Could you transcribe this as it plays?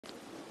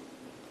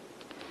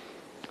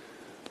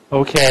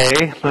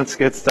Okay, let's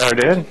get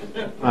started.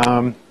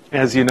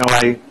 As you know,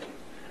 I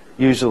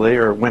usually,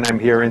 or when I'm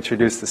here,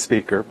 introduce the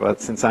speaker,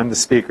 but since I'm the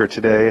speaker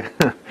today,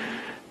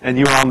 and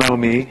you all know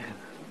me,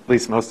 at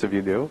least most of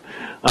you do,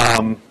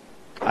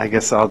 I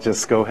guess I'll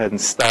just go ahead and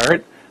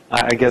start.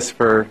 I guess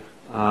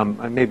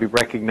I maybe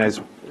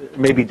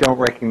don't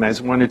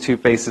recognize one or two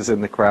faces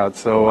in the crowd.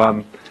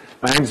 So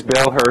my name's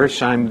Bill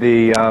Hersh. I'm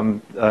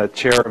the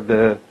chair of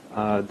the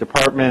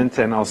department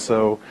and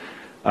also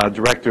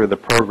director of the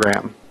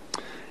program.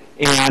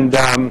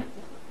 And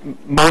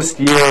most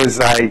years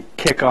I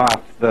kick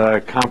off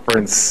the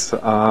conference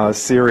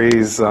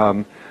series,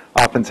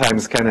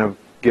 oftentimes kind of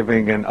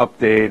giving an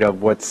update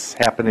of what's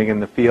happening in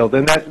the field.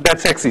 And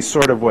that's actually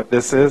sort of what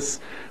this is.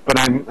 But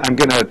I'm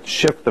going to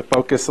shift the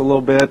focus a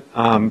little bit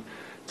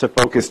to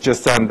focus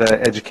just on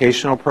the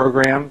educational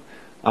program.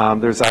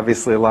 There's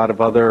obviously a lot of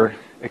other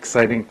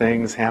exciting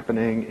things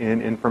happening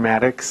in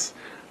informatics.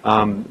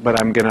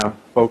 But I'm going to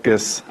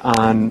focus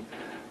on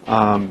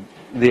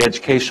the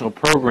educational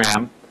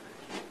program,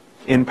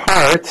 in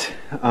part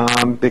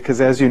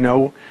because, as you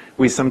know,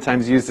 we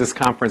sometimes use this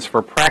conference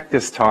for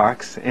practice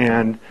talks,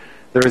 and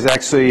there is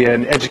actually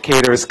an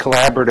educators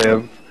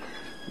collaborative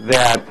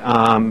that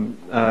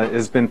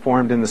has been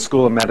formed in the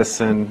School of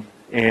Medicine,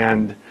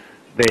 and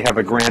they have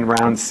a Grand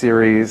Round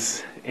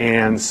series,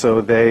 and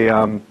so they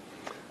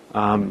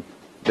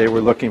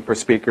were looking for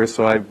speakers,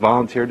 so I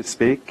volunteered to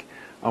speak.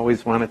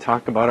 Always want to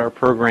talk about our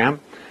program,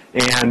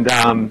 and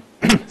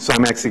so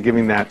I'm actually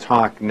giving that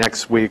talk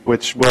next week,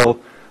 which will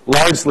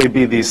largely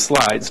be these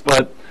slides.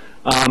 But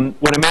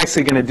what I'm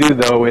actually going to do,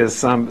 though, is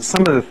some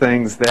of the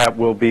things that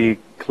will be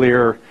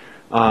clear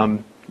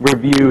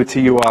review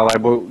to you all. I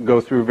will go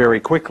through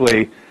very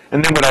quickly.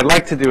 And then what I'd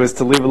like to do is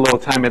to leave a little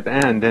time at the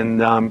end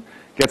and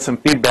get some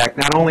feedback,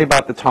 not only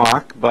about the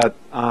talk, but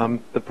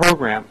the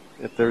program,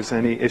 if there's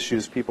any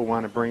issues people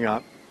want to bring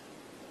up.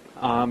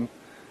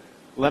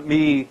 Let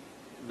me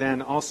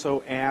then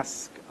also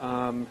ask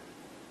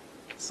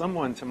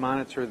someone to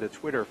monitor the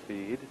Twitter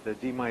feed, the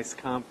DMICE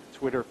Comp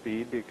Twitter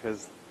feed,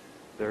 because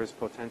there's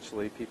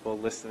potentially people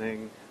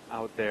listening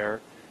out there,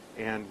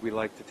 and we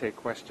like to take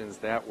questions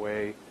that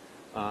way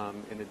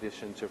in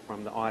addition to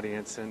from the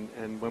audience.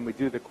 And when we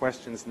do the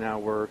questions now,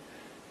 we're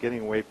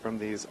getting away from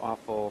these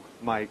awful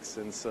mics,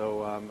 and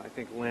so I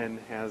think Lynn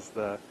has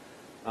the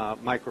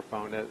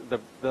microphone,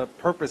 the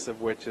purpose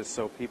of which is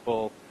so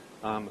people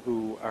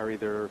who are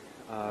either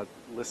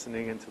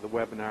listening into the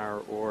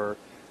webinar or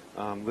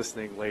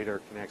listening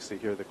later can actually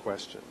hear the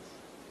questions.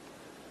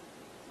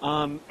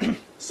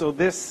 So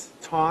this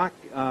talk,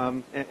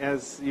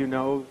 as you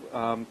know,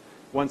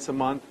 once a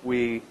month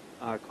we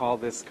call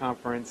this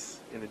conference,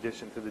 in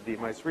addition to the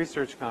DMICE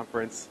Research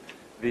Conference,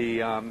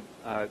 the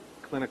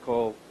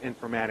Clinical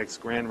Informatics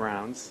Grand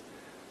Rounds,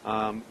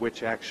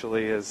 which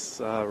actually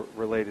is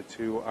related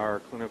to our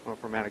Clinical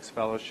Informatics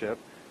Fellowship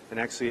and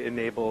actually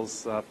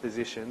enables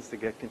physicians to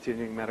get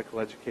continuing medical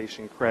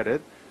education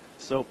credit.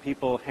 So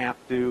people have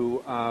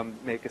to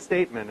make a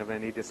statement of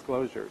any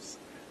disclosures,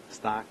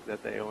 stock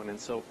that they own and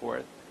so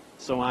forth.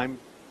 So I'm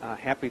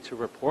happy to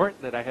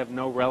report that I have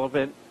no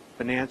relevant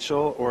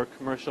financial or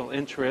commercial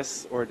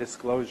interests or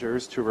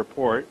disclosures to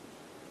report.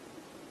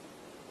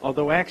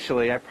 Although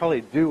actually I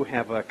probably do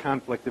have a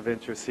conflict of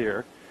interest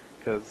here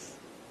because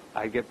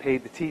I get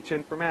paid to teach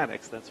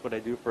informatics. That's what I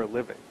do for a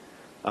living.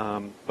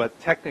 But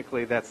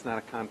technically that's not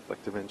a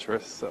conflict of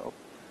interest. So.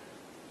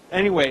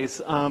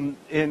 Anyways,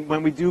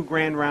 when we do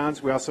grand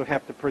rounds, we also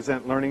have to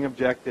present learning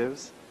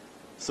objectives.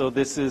 So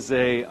this is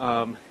a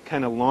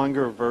kind of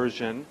longer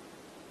version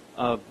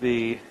of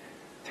the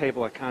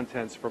table of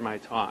contents for my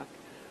talk.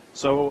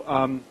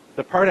 So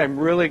the part I'm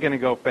really going to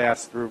go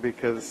fast through,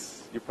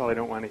 because you probably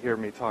don't want to hear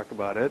me talk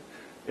about it,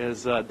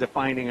 is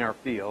defining our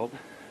field.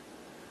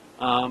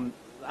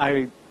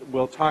 I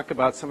will talk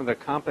about some of the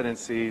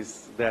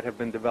competencies that have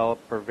been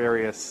developed for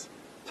various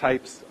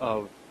types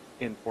of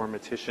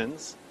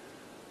informaticians.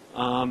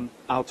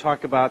 I'll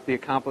talk about the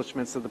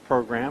accomplishments of the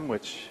program,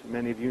 which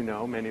many of you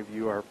know. Many of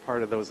you are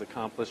part of those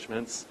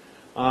accomplishments.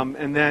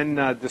 And then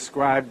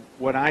describe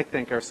what I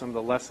think are some of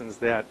the lessons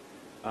that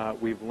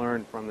we've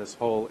learned from this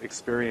whole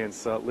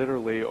experience,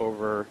 literally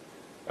over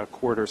a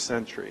quarter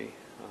century,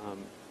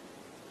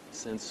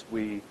 since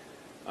we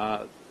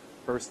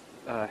first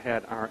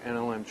had our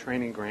NLM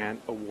training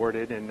grant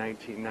awarded in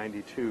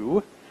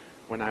 1992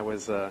 when I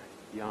was a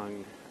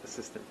young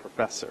assistant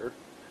professor.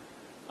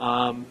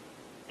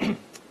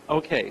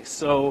 Okay,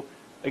 so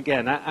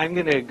again, I'm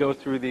going to go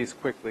through these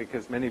quickly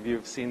because many of you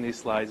have seen these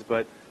slides,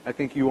 but I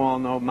think you all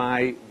know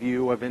my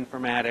view of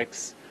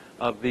informatics,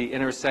 of the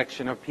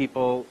intersection of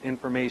people,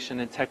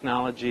 information, and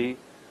technology.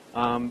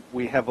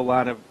 We have a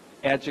lot of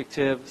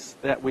adjectives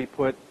that we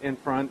put in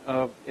front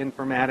of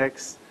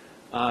informatics,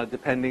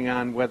 depending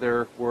on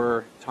whether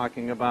we're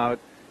talking about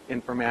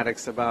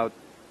informatics about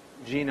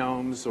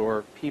genomes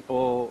or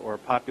people or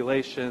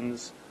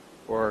populations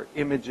or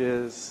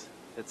images,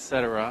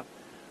 etc.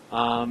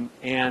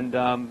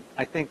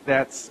 I think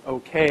that's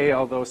okay,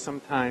 although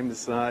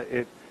sometimes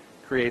it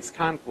creates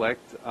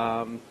conflict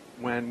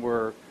when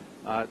we're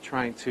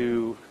trying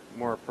to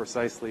more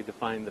precisely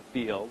define the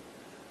field.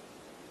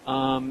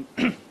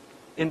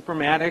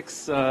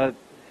 Informatics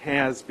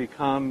has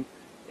become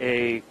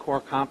a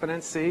core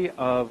competency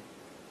of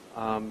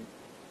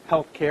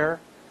healthcare.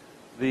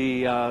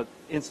 The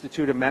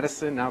Institute of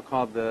Medicine, now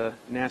called the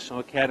National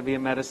Academy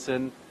of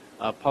Medicine,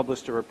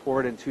 published a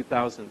report in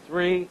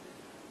 2003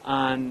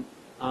 on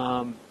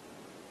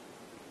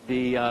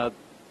the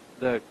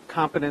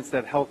competence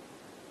that health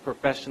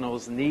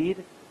professionals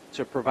need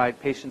to provide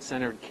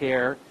patient-centered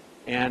care,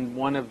 and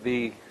one of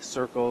the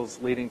circles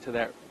leading to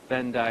that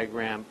Venn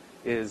diagram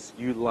is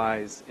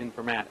utilize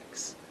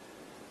informatics.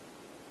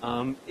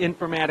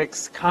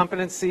 Informatics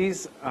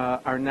competencies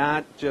are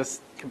not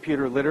just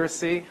computer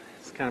literacy.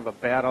 It's kind of a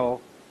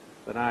battle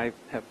that I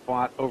have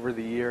fought over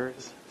the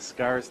years,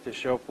 scars to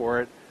show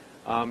for it,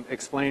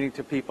 explaining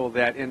to people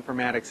that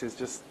informatics is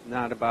just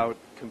not about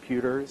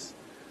computers.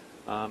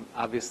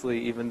 Obviously,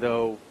 even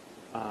though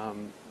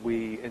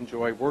we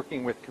enjoy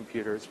working with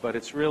computers, but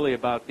it's really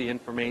about the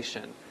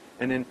information.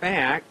 And in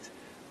fact,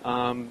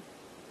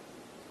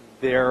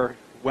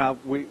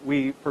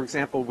 we, for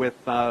example, with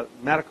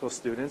medical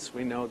students,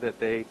 we know that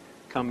they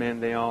come in,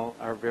 they all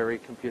are very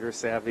computer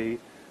savvy,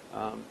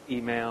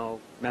 email,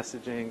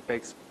 messaging,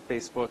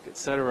 Facebook,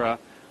 etc.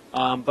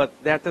 But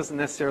that doesn't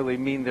necessarily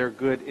mean they're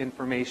good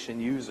information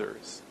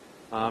users.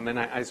 And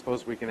I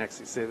suppose we can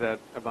actually say that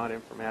about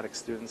informatics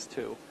students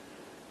too.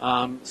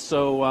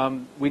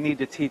 So we need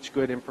to teach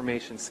good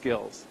information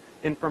skills.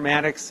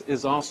 Informatics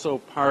is also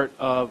part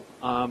of,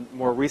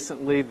 more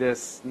recently,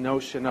 this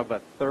notion of a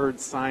third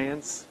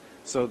science.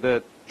 So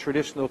the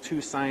traditional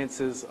two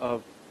sciences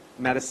of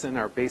medicine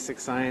are basic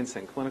science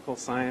and clinical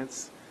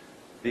science.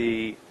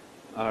 The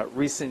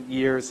recent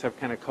years have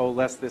kind of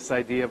coalesced this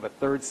idea of a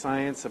third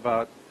science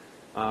about,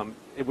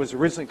 it was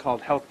originally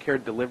called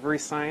healthcare delivery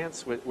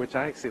science, which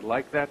I actually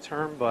like that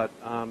term, but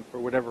for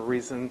whatever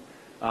reason,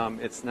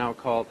 it's now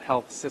called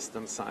health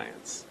system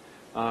science.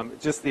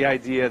 Just the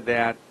idea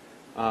that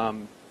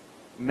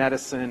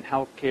medicine,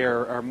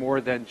 healthcare are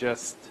more than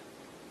just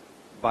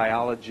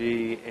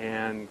biology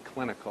and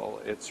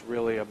clinical. It's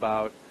really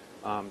about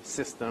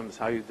systems,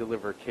 how you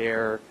deliver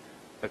care,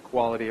 the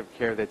quality of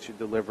care that you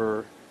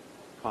deliver,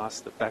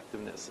 cost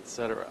effectiveness,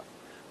 etc.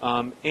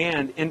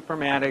 And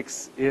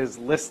informatics is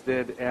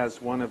listed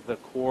as one of the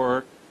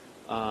core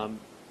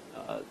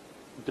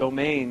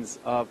domains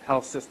of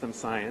health system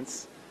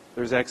science.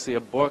 There's actually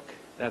a book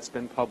that's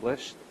been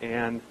published,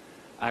 and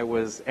I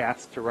was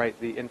asked to write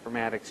the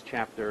informatics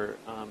chapter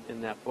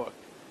in that book.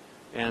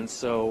 And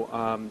so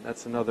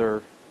that's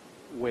another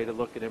way to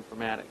look at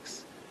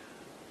informatics.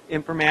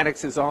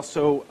 Informatics is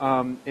also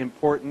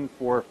important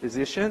for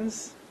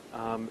physicians.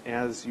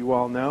 As you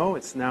all know,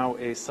 it's now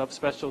a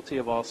subspecialty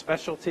of all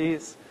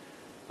specialties.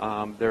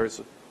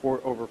 There's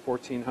over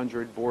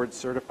 1,400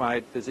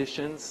 board-certified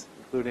physicians,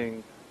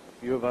 including a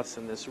few of us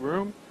in this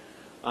room.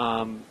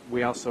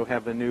 We also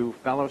have a new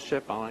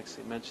fellowship. I'll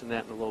actually mention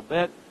that in a little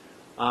bit.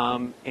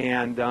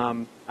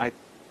 I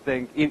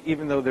think,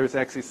 even though there's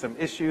actually some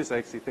issues, I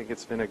actually think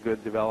it's been a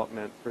good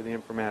development for the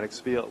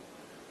informatics field.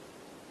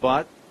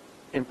 But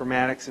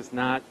informatics is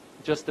not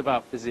just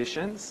about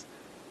physicians.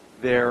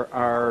 There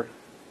are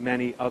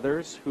many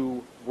others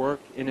who work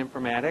in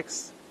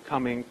informatics,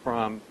 coming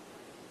from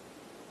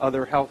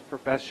other health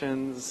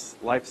professions,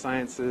 life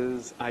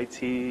sciences,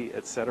 IT,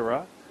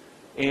 etc.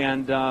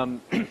 And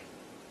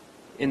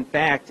in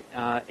fact,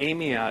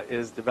 AMA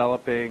is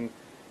developing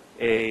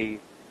a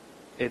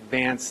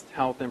advanced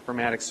health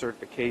informatics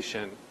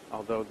certification,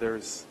 although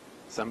there's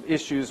some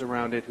issues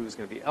around it, who's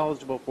going to be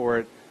eligible for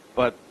it.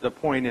 But the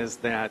point is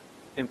that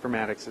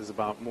informatics is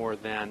about more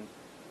than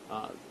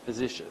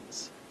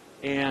physicians.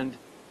 And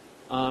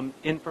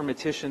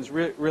informaticians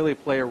really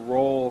play a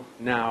role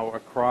now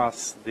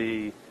across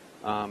the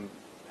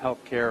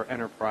healthcare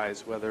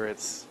enterprise, whether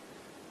it's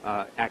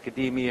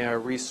academia,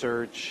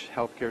 research,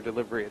 healthcare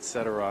delivery,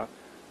 etc.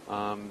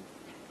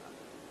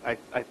 I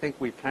think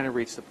we've kind of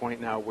reached the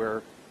point now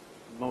where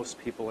most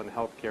people in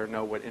healthcare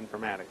know what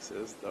informatics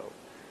is, though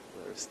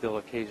there's still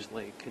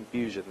occasionally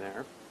confusion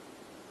there.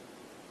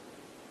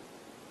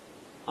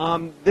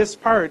 This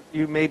part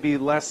you may be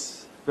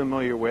less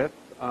familiar with,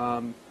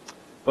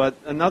 but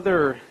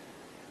another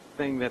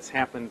thing that's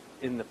happened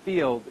in the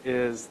field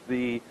is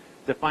the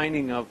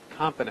defining of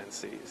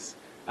competencies.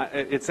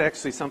 It's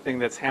actually something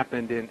that's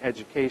happened in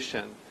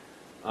education,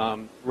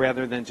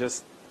 rather than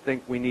just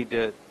think we need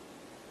to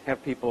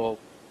have people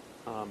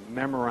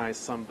memorize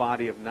some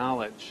body of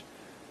knowledge.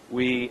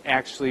 We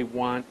actually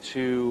want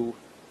to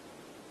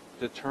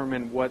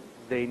determine what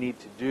they need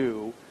to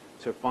do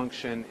to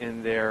function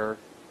in their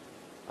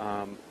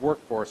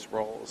workforce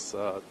roles,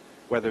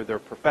 whether they're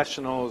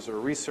professionals or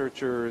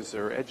researchers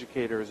or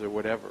educators or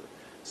whatever.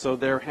 So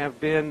there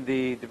have been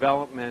the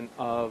development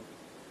of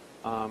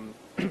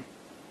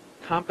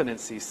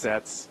competency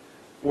sets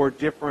for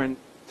different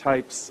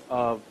types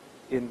of,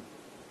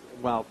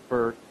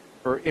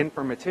 for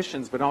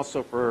informaticians, but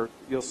also for,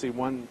 you'll see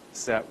one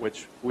set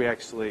which we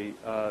actually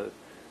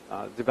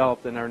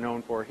developed and are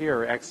known for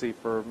here, actually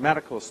for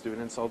medical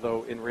students,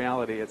 although in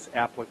reality it's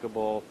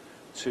applicable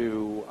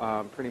to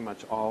pretty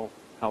much all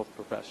health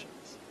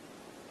professions.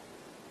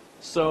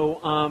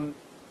 So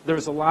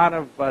there's a lot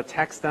of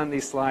text on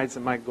these slides,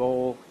 and my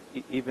goal,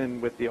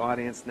 even with the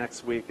audience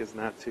next week, is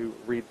not to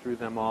read through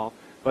them all,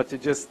 but to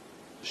just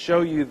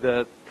show you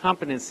the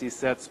competency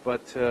sets,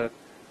 but to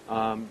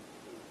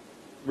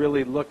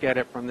really look at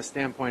it from the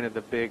standpoint of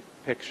the big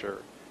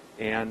picture.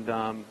 And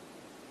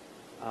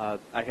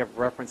I have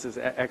references.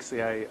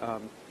 Actually,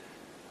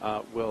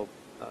 I will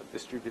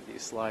distribute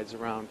these slides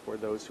around for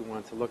those who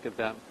want to look at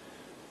them.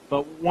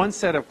 But one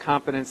set of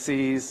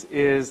competencies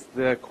is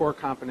the core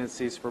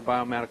competencies for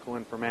biomedical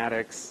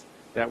informatics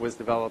that was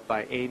developed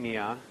by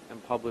AMA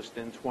and published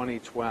in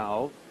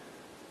 2012.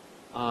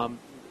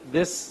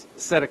 This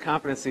set of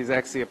competencies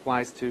actually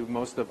applies to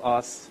most of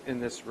us in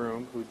this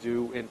room who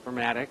do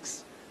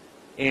informatics.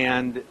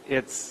 And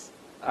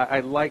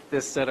I like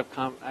this set of,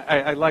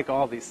 I like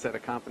all these set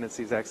of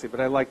competencies actually, but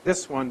I like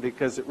this one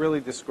because it really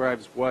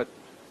describes what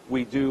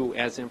we do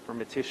as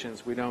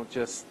informaticians. We don't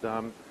just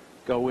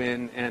go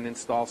in and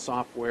install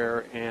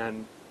software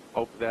and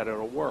hope that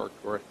it'll work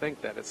or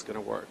think that it's going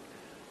to work.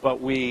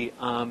 But we,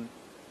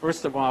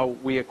 first of all,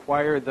 we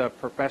acquire the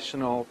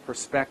professional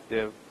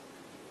perspective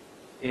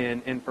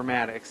in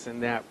informatics,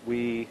 and that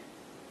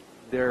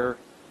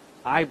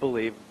I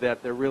believe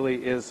that there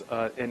really is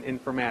an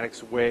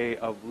informatics way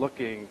of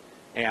looking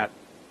at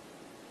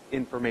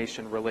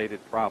information-related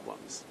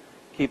problems,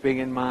 keeping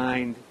in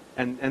mind,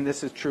 and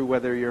this is true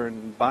whether you're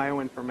in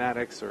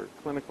bioinformatics or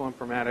clinical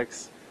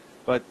informatics,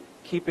 but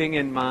keeping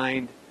in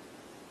mind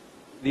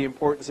the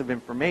importance of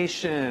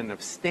information,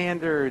 of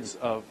standards,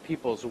 of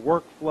people's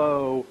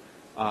workflow,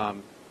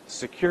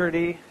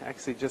 security. I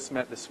actually just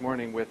met this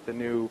morning with the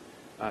new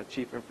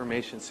Chief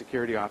Information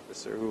Security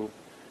Officer, who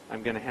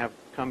I'm going to have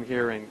come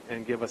here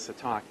and give us a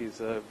talk. He's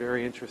a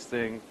very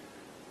interesting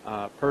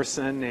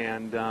person,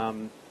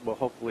 and will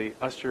hopefully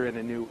usher in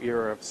a new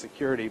era of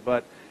security.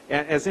 But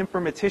as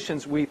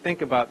informaticians, we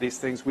think about these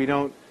things. We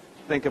don't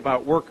think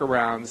about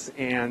workarounds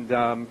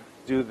and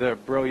do the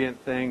brilliant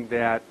thing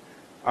that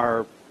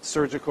our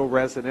surgical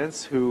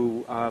residents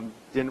who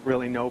didn't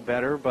really know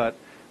better, but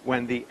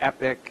when the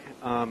Epic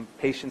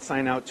patient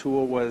sign-out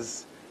tool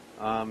was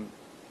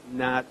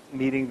not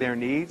meeting their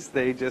needs,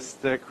 they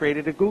just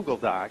created a Google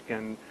Doc,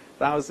 and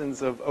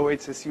thousands of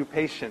OHSU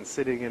patients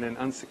sitting in an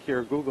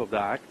unsecure Google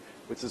Doc,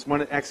 which is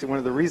actually one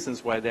of the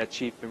reasons why that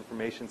Chief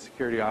Information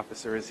Security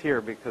Officer is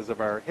here, because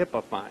of our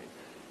HIPAA fine.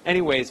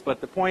 Anyways,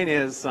 but the point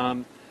is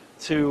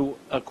to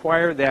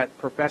acquire that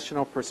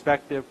professional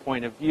perspective,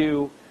 point of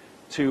view,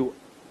 to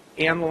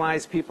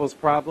analyze people's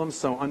problems,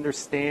 so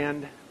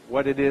understand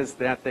what it is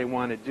that they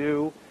want to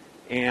do,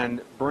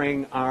 and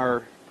bring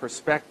our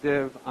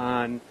perspective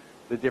on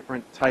the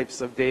different types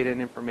of data and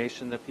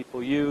information that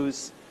people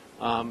use,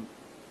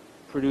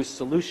 produce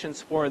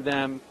solutions for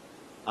them,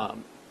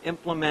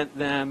 implement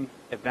them,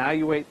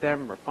 evaluate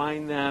them,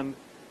 refine them,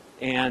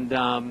 and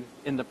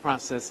in the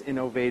process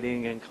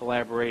innovating and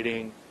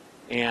collaborating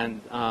and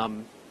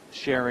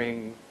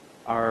sharing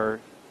our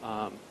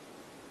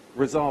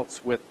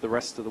results with the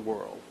rest of the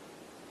world.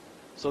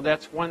 So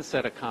that's one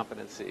set of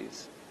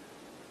competencies.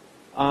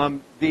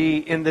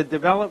 In the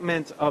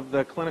development of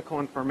the clinical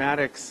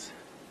informatics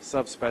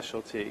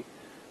subspecialty,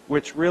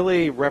 which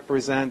really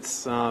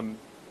represents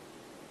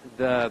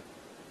the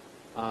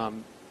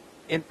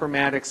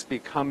informatics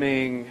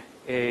becoming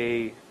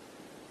a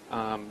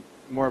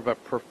more of a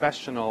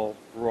professional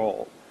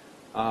role.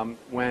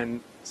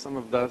 When some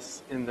of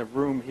us in the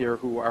room here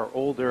who are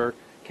older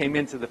came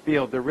into the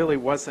field, there really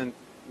wasn't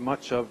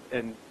much of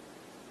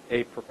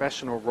a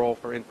professional role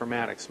for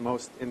informatics.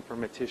 Most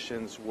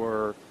informaticians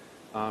were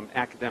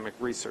academic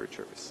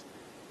researchers.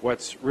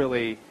 What's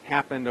really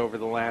happened over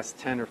the last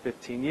 10 or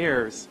 15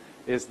 years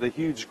is the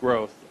huge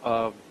growth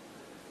of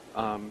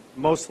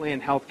mostly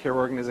in healthcare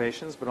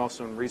organizations, but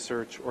also in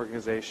research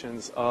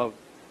organizations, of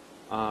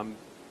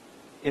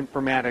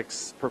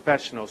informatics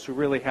professionals who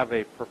really have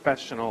a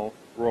professional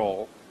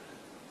role.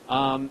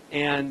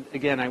 And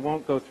again, I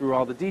won't go through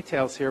all the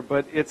details here,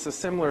 but it's a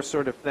similar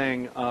sort of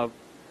thing of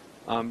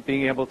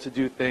being able to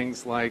do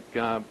things like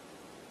an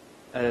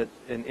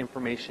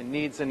information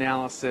needs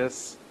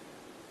analysis,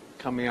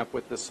 coming up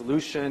with the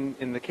solution.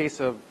 In the case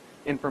of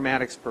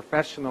informatics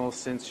professionals,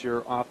 since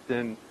you're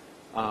often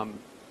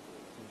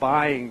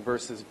buying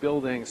versus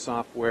building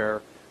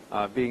software,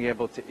 being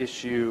able to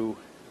issue,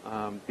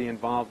 be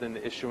involved in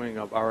the issuing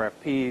of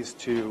RFPs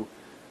to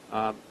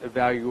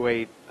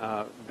evaluate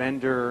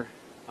vendor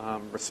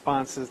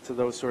responses to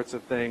those sorts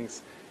of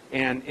things,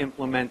 and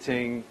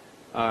implementing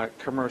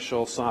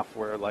commercial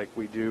software like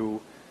we do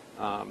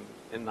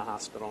in the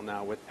hospital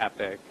now with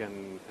Epic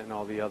and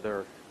all the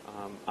other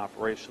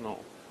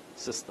operational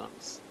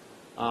systems.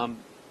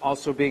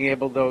 Also being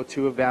able, though,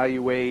 to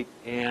evaluate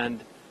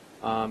and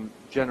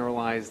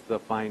generalize the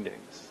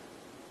findings.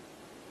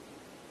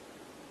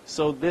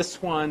 So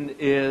this one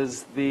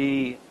is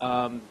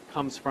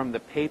comes from the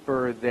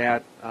paper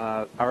that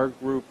our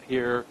group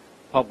here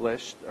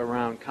published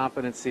around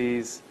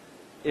competencies.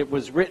 It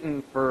was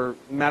written for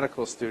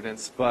medical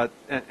students,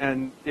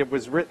 and it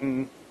was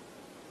written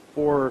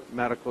for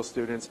medical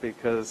students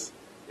because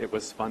it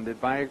was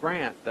funded by a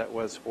grant that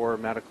was for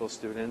medical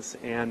students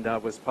and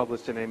was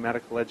published in a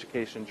medical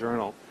education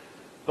journal.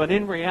 But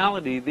in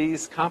reality,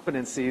 these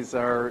competencies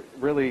are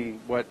really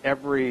what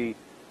every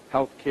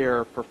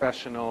healthcare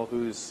professional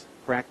who's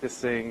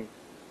practicing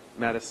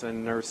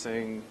medicine,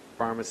 nursing,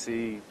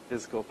 pharmacy,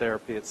 physical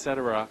therapy,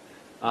 etc.,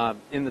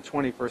 in the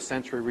 21st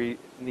century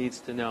needs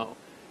to know.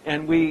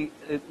 And we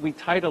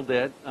titled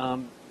it,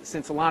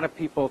 since a lot of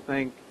people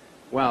think,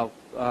 well,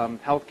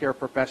 healthcare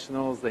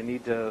professionals, they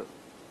need to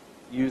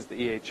use the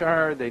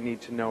EHR, they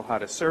need to know how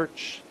to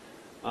search,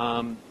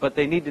 but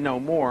they need to know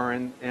more.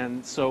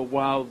 And so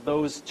while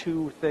those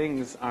two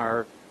things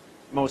are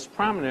most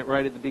prominent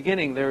right at the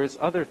beginning, there's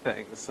other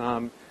things.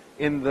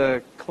 In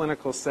the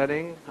clinical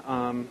setting,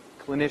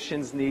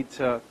 clinicians need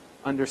to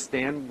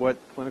understand what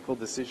clinical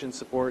decision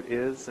support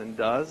is and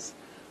does,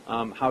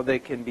 how they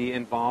can be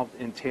involved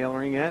in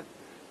tailoring it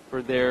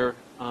for their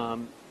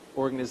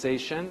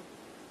organization,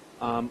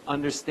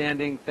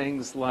 understanding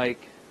things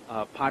like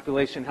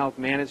population health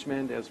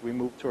management as we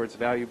move towards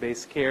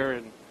value-based care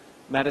and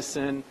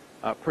medicine,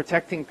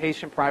 protecting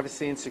patient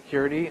privacy and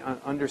security,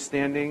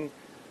 understanding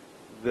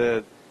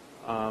the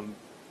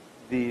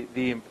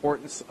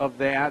importance of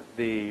that,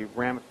 the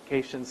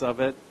ramifications of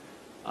it,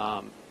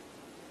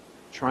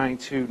 trying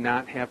to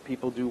not have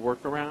people do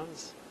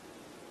workarounds,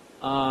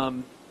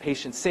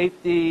 patient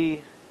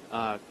safety,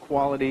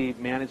 quality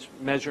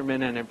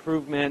measurement and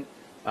improvement,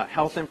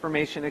 health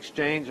information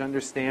exchange,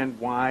 understand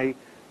why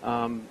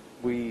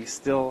we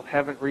still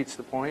haven't reached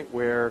the point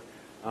where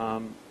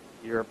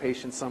you're a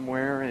patient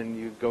somewhere and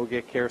you go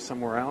get care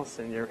somewhere else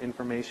and your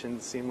information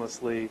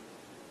seamlessly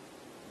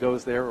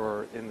goes there,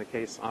 or in the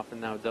case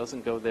often now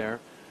doesn't go there.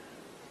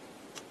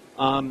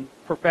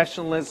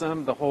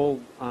 Professionalism, the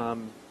whole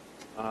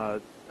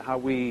how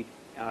we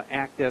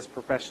act as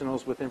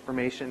professionals with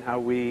information, how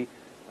we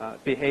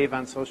behave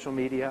on social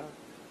media,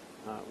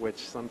 which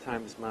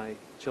sometimes my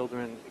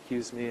children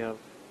accuse me of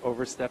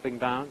overstepping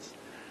bounds.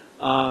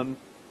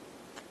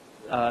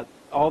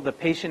 All the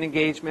patient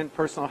engagement,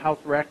 personal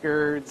health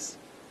records,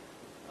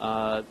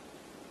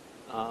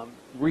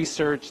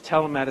 research,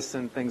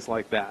 telemedicine, things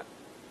like that.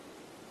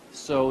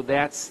 So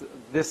that's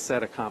this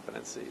set of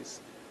competencies.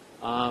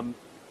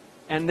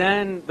 And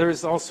then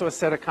there's also a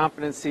set of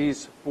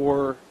competencies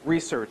for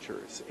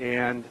researchers.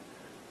 And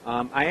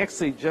I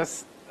actually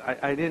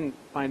I didn't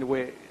find a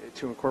way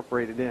to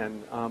incorporate it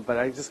in, but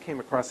I just came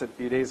across it a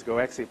few days ago,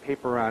 actually a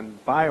paper on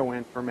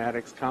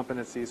bioinformatics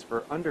competencies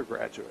for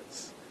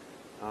undergraduates.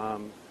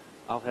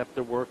 I'll have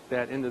to work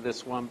that into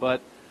this one,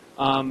 but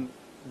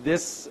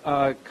this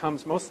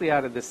comes mostly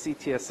out of the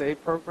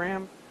CTSA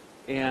program,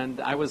 and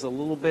I was a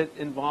little bit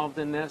involved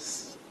in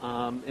this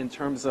in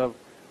terms of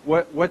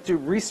what do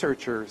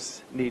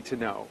researchers need to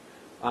know?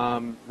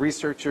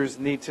 Researchers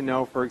need to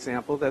know, for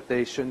example, that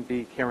they shouldn't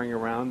be carrying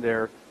around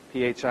their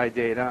PHI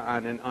data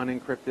on an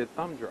unencrypted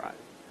thumb drive,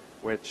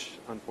 which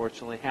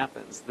unfortunately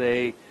happens.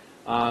 They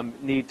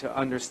need to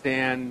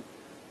understand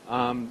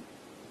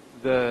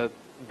the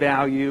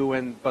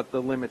value but the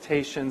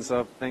limitations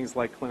of things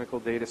like clinical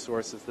data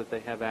sources that they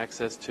have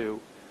access to,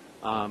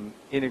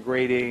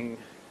 integrating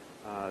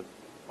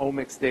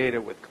omics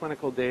data with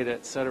clinical data,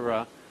 et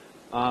cetera.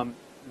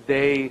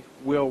 They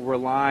will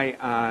rely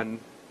on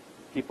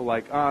people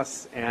like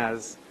us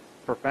as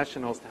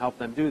professionals to help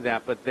them do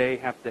that, but they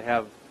have to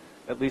have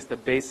at least a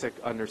basic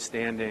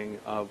understanding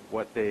of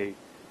what they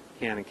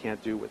can and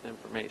can't do with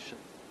information.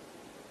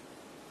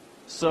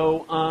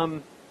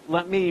 So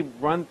let me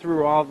run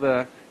through all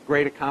the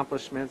great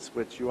accomplishments,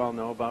 which you all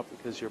know about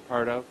because you're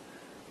part of,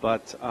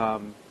 but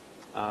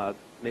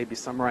maybe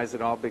summarize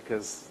it all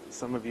because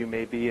some of you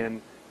may be in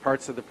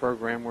parts of the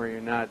program where you're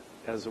not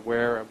as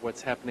aware of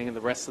what's happening in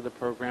the rest of the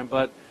program.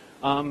 But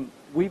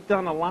we've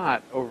done a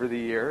lot over the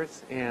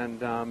years,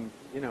 and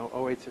you know,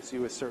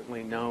 OHSU is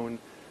certainly known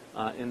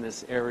in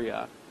this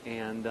area.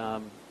 And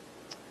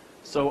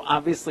so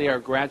obviously our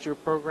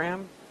graduate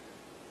program,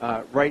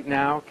 right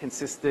now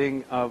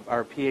consisting of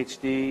our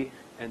PhD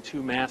and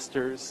 2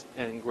 masters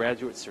and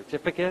graduate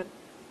certificate.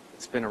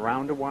 It's been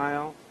around a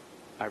while.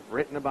 I've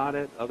written about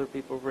it. Other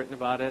people have written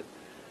about it.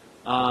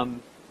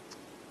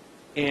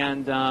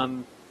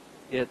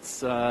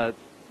 It's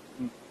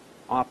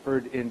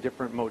offered in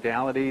different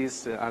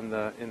modalities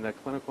in the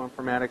clinical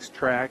informatics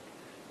track.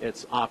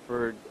 It's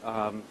offered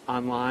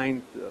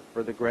online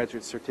for the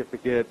graduate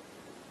certificate,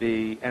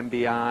 the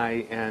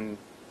MBI, and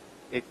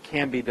it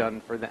can be done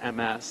for the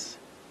MS.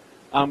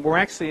 We're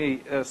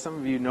actually, some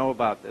of you know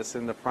about this,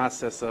 in the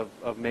process of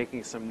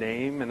making some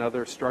name and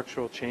other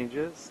structural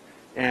changes,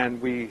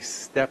 and we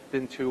stepped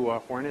into a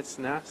hornet's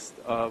nest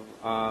of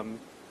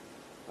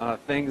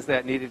things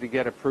that needed to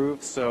get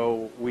approved.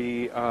 So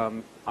we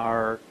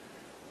are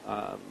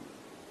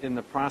in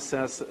the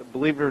process,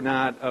 believe it or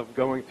not, of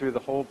going through the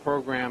whole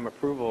program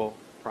approval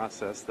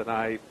process that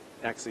I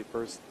actually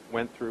first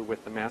went through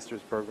with the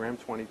master's program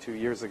 22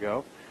 years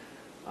ago.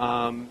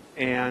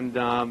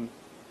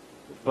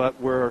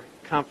 But we're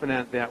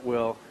confident that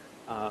we'll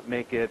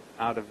make it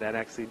out of that.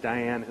 Actually,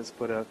 Diane has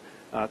put a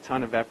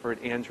ton of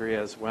effort,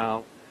 Andrea as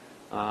well,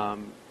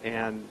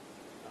 and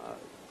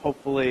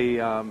hopefully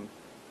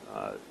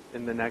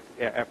in the next,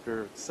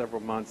 after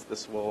several months,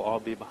 this will all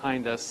be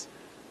behind us.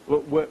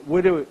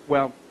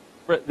 Well,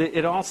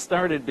 it all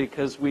started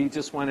because we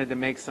just wanted to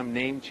make some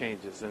name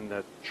changes in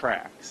the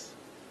tracks.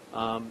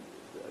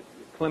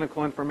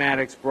 Clinical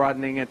informatics,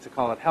 broadening it to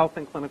call it health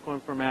and clinical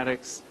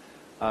informatics,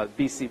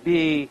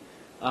 BCB,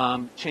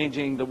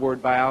 changing the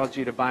word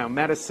biology to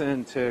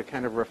biomedicine to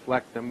kind of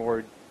reflect the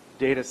more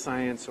data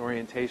science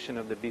orientation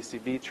of the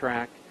BCB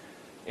track.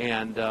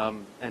 And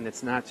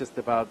it's not just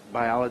about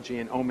biology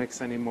and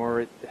omics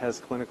anymore. It has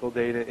clinical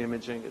data,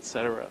 imaging, et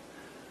cetera.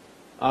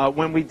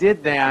 When we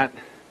did that,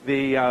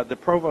 the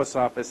provost's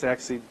office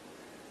actually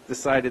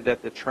decided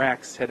that the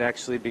tracks had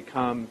actually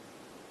become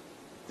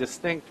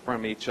distinct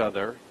from each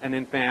other. And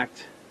in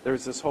fact,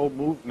 there's this whole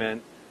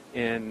movement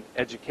in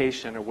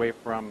education away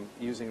from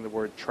using the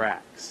word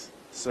tracks.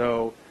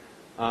 So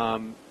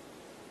about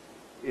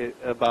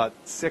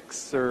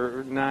 6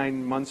 or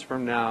 9 months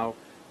from now,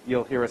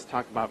 you'll hear us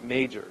talk about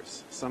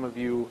majors. Some of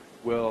you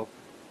will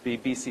be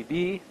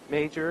BCB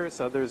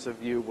majors. Others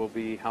of you will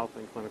be health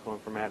and clinical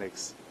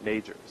informatics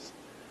majors.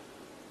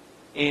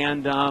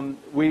 And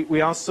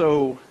we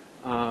also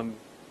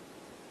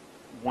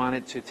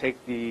wanted to take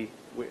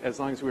as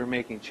long as we were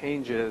making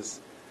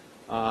changes,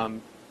 no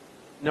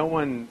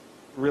one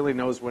really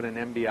knows what an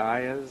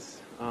MBI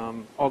is.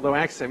 Although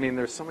actually, I mean,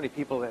 there's so many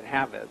people that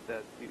have it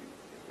that you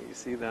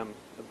see them.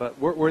 But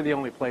we're the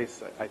only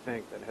place, I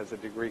think, that has a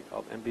degree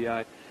called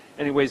MBI.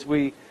 Anyways,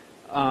 we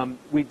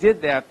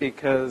did that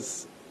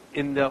because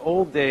in the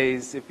old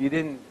days, if you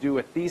didn't do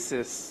a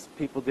thesis,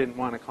 people didn't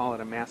want to call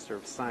it a Master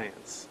of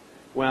Science.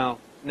 Well,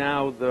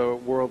 now the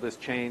world has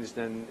changed,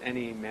 and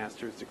any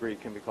master's degree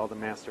can be called a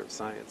Master of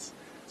Science.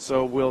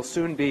 So we'll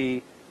soon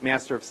be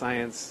Master of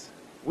Science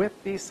with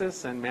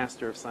thesis and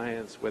Master of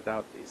Science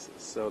without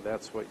thesis. So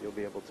that's what you'll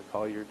be able to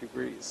call your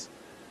degrees.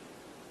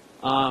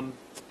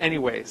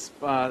 Anyways,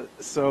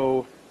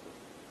 so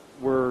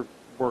we're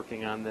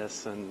working on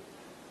this, and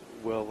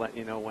we'll let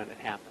you know when it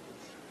happens.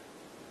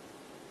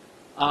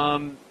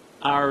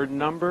 Our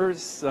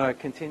numbers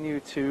continue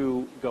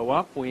to go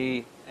up.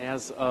 We,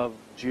 as of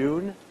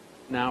June,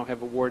 now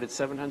have awarded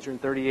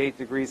 738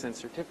 degrees and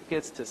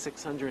certificates to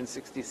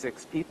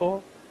 666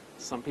 people.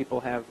 Some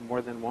people have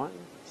more than one.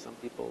 Some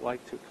people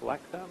like to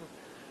collect them.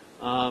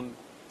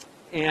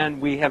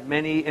 And we have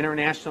many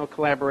international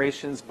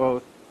collaborations,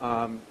 both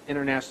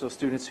international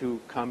students who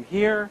come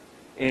here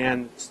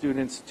and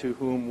students to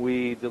whom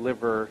we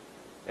deliver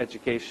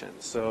education.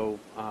 So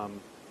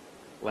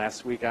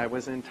last week I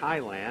was in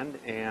Thailand,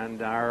 and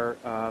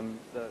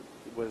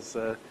was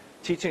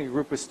teaching a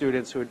group of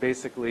students who had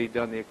basically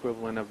done the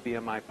equivalent of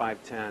BMI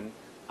 510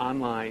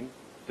 online,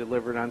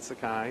 delivered on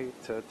Sakai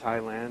to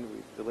Thailand.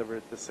 We delivered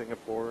it to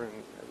Singapore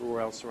and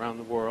everywhere else around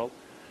the world.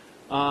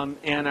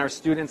 And our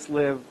students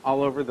live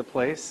all over the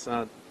place.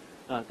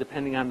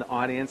 Depending on the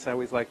audience, I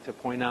always like to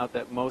point out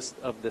that most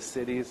of the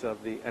cities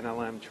of the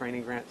NLM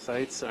training grant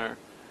sites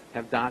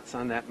have dots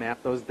on that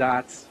map. Those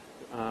dots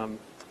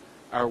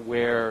are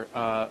where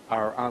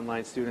our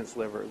online students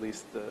live, or at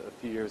least a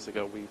few years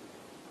ago. We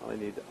probably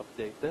need to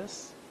update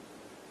this.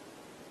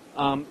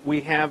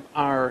 We have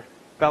our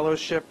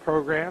fellowship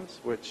programs,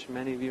 which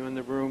many of you in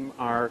the room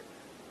are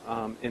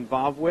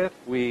involved with.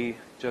 We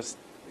just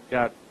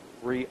got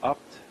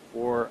re-upped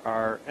for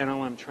our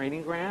NLM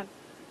training grant.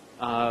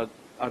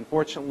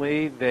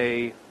 Unfortunately,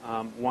 they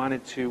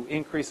wanted to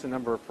increase the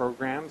number of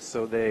programs,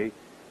 so they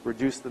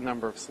reduced the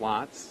number of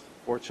slots.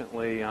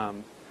 Fortunately,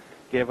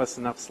 gave us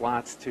enough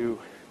slots to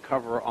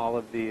cover all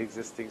of the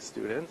existing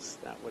students.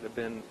 That would have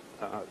been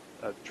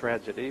a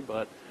tragedy,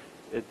 but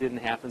it didn't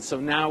happen. So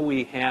now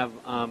we have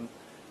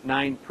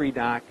 9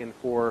 pre-doc and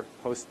 4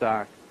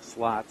 post-doc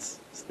slots,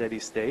 steady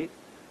state.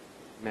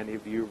 Many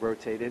of you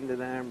rotate into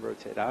them,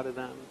 rotate out of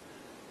them.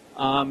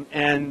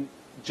 And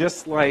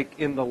just like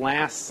in the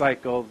last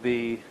cycle,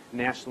 the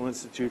National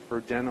Institute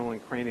for Dental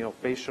and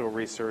Craniofacial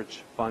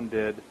Research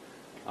funded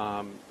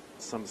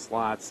some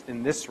slots.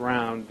 In this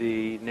round,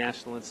 the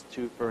National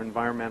Institute for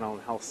Environmental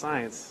and Health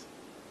Sciences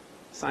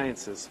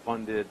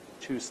funded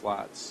 2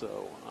 slots.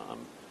 So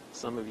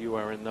some of you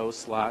are in those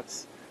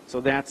slots. So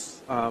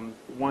that's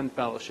 1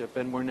 fellowship,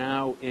 and we're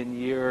now in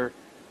year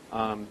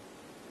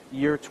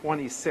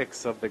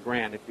 26 of the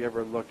grant. If you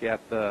ever look at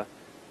the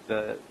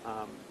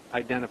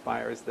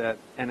identifiers that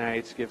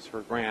NIH gives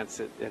for grants,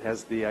 it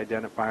has the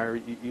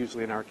identifier,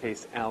 usually in our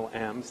case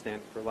LM,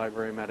 standing for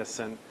Library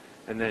Medicine,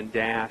 and then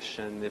dash,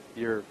 and if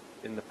you're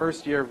in the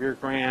first year of your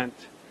grant,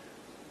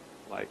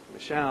 like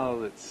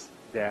Michelle, it's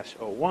dash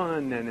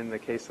 01, and in the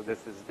case of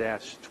this is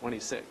dash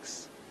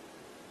 26.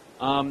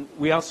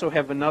 We also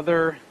have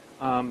another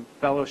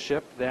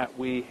fellowship that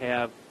we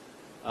have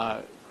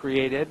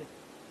created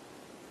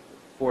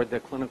for the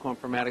clinical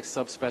informatics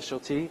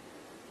subspecialty.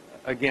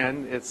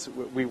 Again,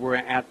 we were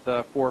at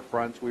the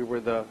forefront. We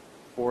were the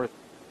 4th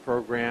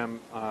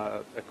program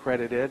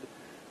accredited.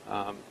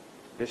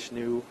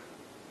 Vishnu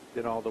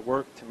did all the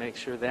work to make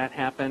sure that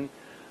happened.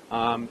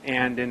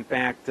 And in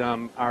fact,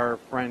 our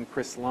friend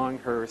Chris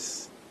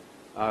Longhurst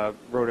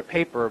wrote a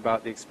paper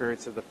about the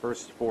experience of the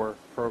first 4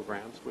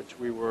 programs, which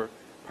we were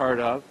part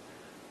of.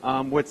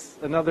 What's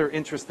another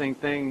interesting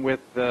thing with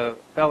the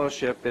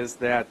fellowship is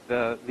that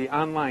the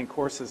online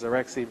courses are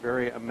actually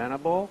very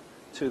amenable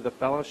to the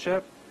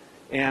fellowship.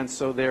 And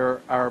so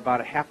there are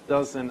about a half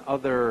dozen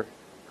other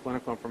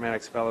clinical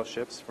informatics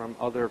fellowships from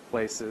other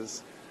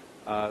places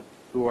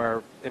who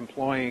are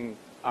employing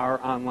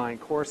our online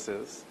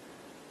courses.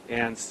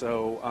 And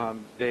so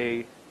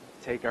they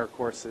take our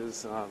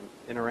courses,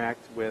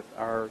 interact with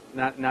our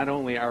not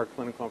only our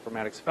clinical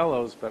informatics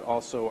fellows, but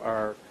also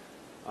our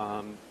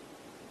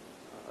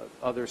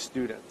other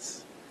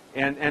students.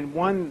 And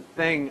one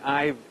thing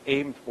I've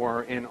aimed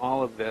for in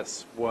all of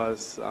this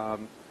was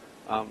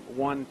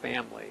one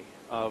family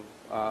of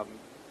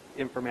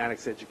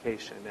informatics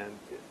education. And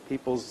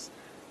people's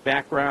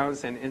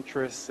backgrounds and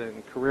interests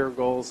and career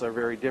goals are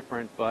very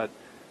different, but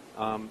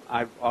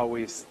I've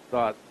always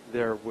thought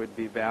there would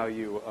be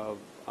value of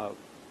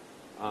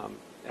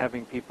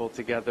having people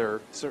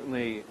together,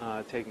 certainly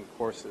taking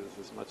courses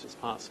as much as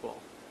possible.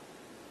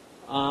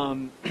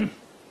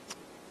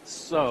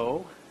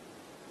 So,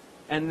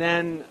 and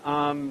then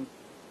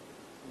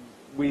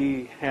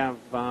we have,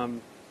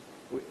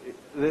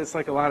 it's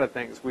like a lot of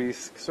things. We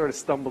sort of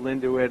stumbled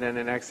into it, and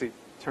it actually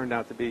turned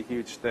out to be a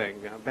huge thing.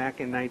 Back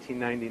in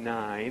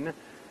 1999,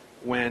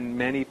 when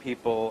many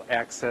people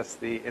accessed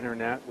the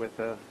internet with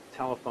a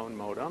telephone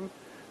modem,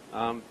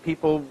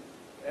 people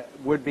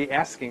would be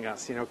asking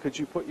us, you know, could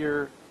you put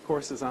your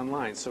courses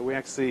online? So we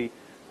actually,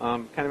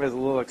 kind of as a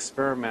little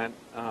experiment,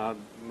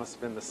 must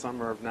have been the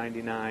summer of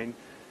 '99,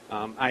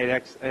 I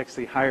had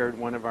actually hired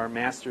one of our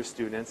master's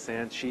students,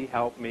 and she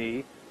helped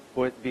me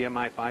put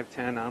DMI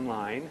 510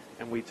 online,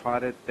 and we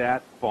taught it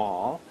that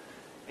fall.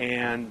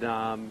 And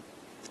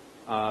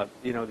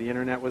you know, the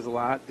internet was a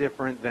lot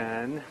different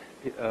then.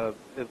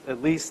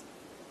 At least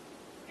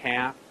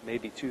half,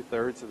 maybe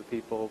 2/3 of the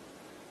people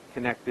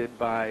connected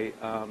by,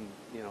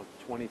 you know,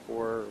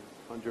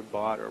 2400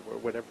 baud or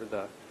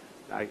whatever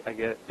I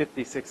get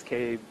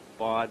 56K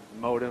baud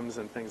modems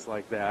and things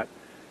like that.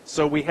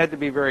 So we had to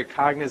be very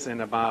cognizant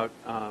about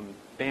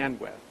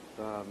bandwidth.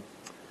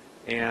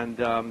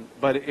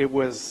 But it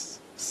was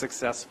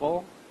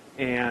successful,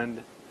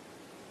 and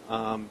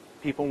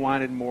people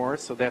wanted more,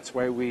 so that's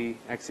why we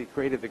actually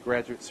created the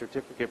graduate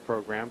certificate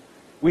program.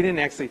 We didn't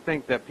actually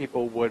think that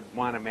people would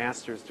want a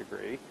master's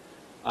degree,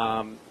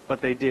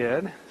 but they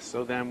did.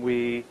 So then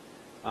we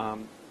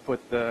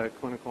put the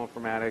clinical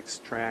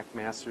informatics track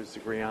master's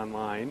degree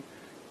online,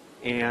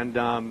 and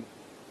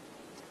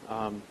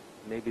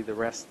maybe the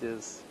rest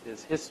is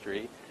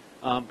history.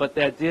 But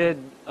that did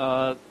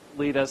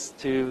lead us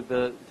to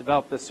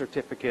develop the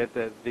certificate,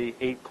 the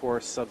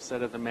 8-course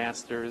subset of the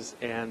master's,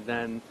 and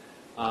then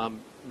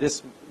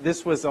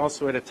this was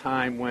also at a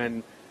time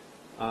when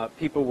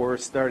people were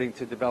starting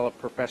to develop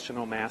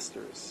professional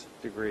master's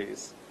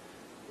degrees.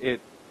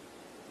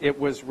 It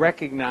was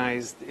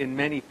recognized in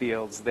many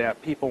fields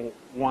that people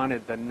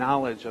wanted the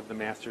knowledge of the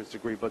master's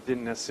degree but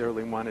didn't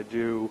necessarily want to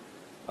do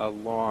a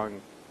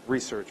long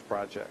research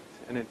project.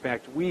 And in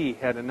fact, we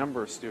had a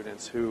number of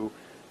students who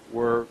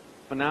were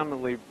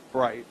phenomenally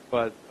bright,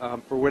 but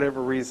for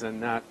whatever reason,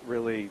 not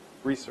really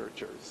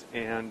researchers.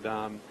 And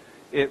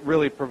it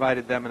really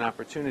provided them an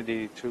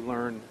opportunity to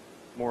learn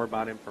more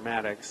about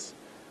informatics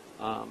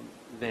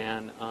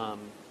and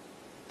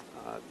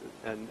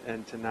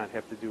to not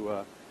have to do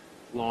a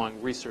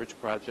long research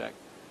project.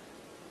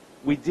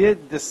 We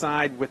did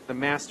decide with the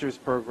master's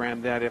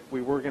program that if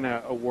we were going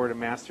to award a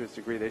master's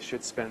degree, they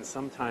should spend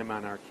some time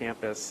on our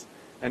campus.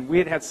 And we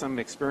had had some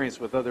experience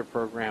with other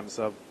programs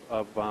of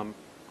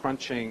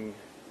crunching.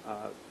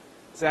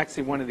 It's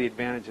actually one of the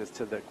advantages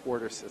to the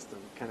quarter system,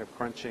 kind of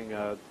crunching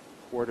a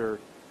quarter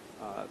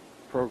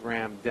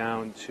program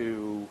down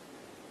to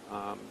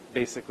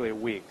basically a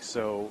week.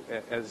 So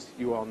as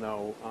you all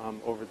know,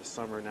 over the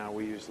summer now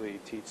we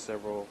usually teach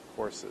several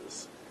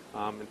courses.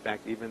 In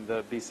fact, even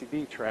the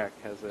BCB track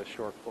has a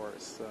short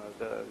course,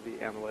 the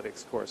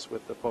analytics course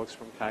with the folks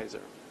from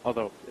Kaiser,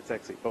 although it's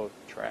actually both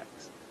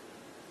tracks.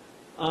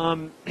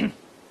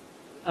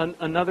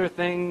 Another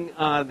thing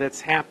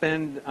that's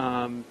happened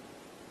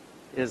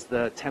is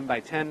the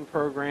 10x10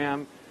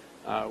 program,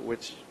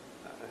 which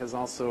has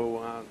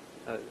also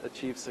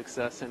achieved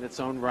success in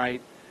its own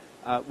right.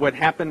 What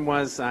happened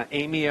was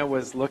AMA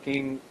was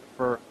looking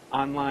for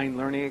online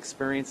learning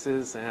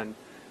experiences, and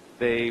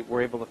they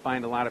were able to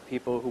find a lot of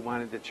people who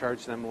wanted to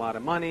charge them a lot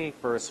of money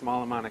for a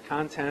small amount of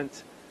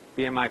content.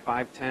 BMI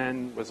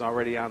 510 was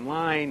already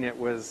online. It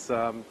was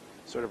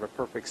sort of a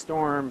perfect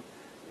storm.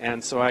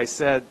 And so I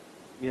said,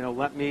 you know,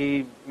 let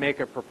me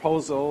make a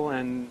proposal,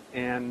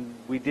 and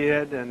we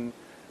did, and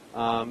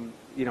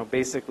you know,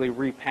 basically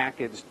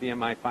repackaged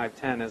BMI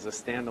 510 as a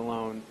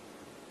standalone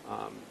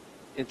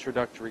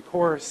introductory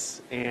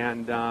course.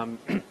 And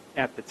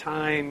at the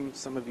time,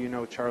 some of you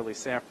know Charlie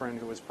Safran,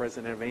 who was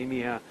president of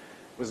AMA,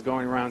 was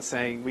going around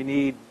saying we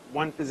need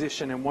one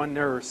physician and one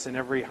nurse in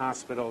every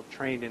hospital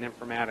trained in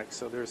informatics.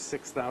 So there's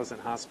 6,000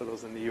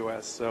 hospitals in the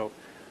U.S. So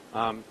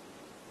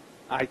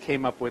I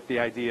came up with the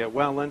idea,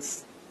 well,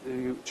 let's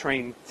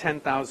train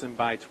 10,000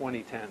 by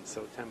 2010.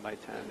 So 10 by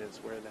 10 is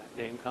where that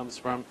name comes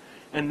from.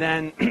 And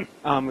then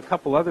a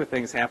couple other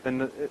things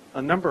happened.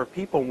 A number of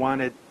people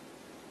wanted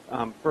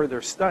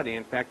further study.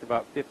 In fact,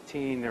 about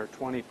 15 or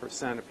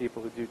 20% of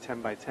people who do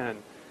 10 by 10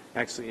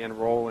 actually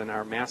enroll in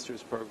our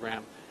master's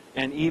program.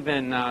 And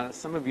even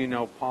some of you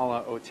know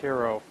Paula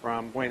Otero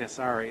from Buenos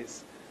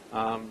Aires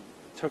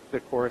took the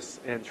course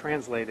and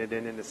translated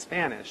it into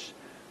Spanish,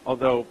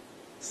 although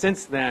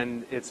since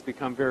then it's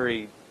become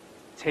very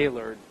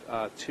tailored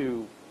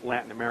to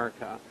Latin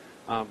America,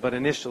 but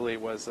initially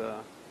was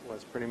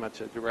pretty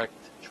much a direct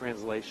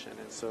translation,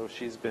 and so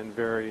she's been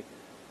very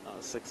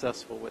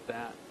successful with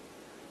that.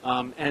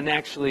 And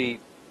actually,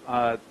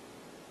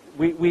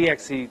 we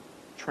actually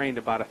trained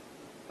about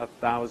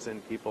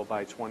 1,000 people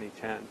by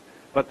 2010.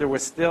 But there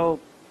was still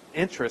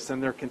interest,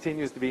 and there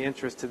continues to be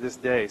interest to this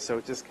day. So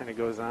it just kind of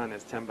goes on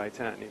as 10 by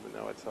 10, even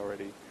though it's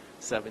already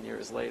 7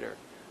 years later.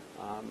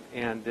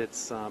 And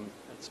it's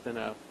been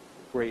a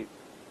great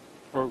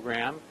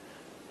program.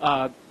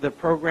 The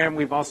program,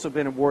 we've also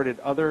been awarded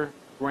other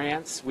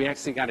grants. We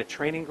actually got a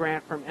training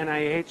grant from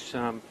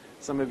NIH.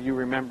 Some of you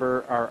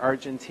remember our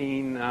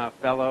Argentine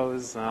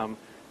fellows,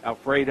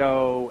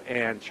 Alfredo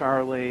and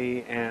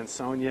Charlie and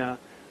Sonia.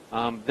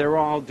 They're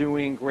all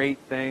doing great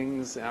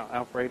things.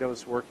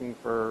 Alfredo's working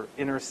for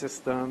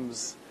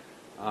InterSystems,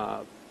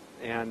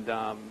 and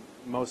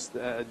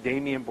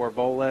Damian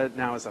Borbola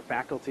now is a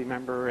faculty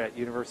member at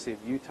University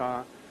of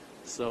Utah.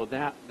 So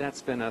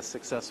that's been a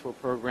successful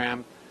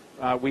program.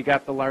 We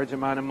got the large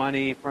amount of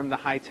money from the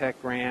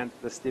high-tech grant,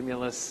 the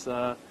stimulus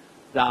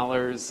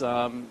dollars,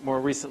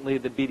 more recently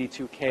the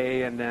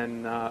BD2K, and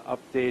then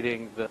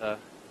updating the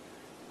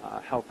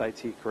health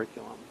IT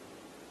curriculum.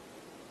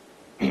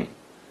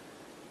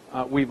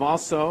 We've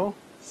also,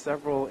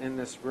 several in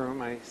this room,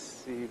 I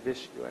see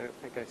Vishnu, I don't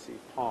think I see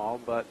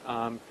Paul, but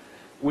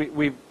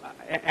we've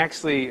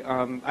actually,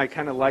 I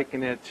kind of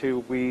liken it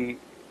to,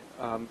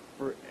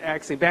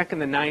 actually back in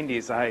the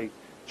 90s, I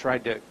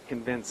tried to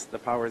convince the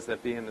powers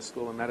that be in the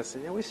School of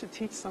Medicine, we should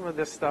teach some of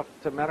this stuff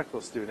to medical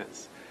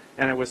students.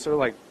 And it was sort of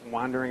like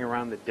wandering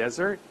around the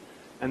desert.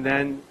 And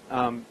then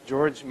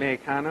George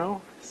Mayacano,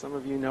 some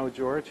of you know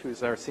George,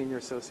 who's our Senior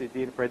Associate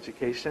Dean for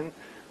Education,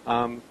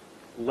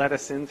 led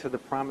us into the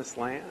promised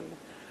land.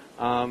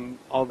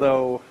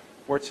 Although,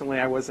 fortunately,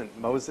 I wasn't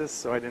Moses,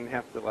 so I didn't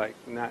have to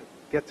not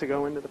get to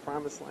go into the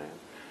promised land.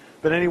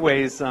 But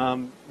anyways,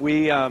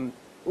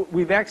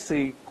 we've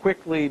actually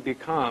quickly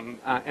become,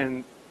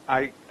 and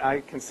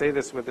I can say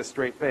this with a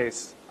straight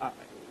face,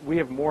 we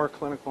have more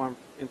clinical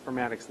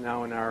informatics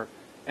now in our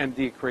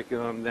MD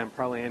curriculum than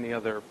probably any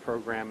other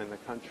program in the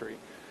country.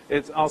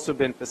 It's also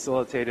been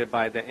facilitated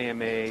by the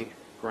AMA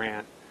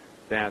grant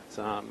that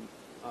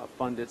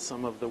funded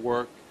some of the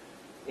work.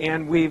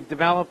 And we've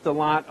developed a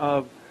lot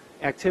of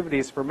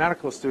activities for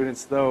medical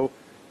students, though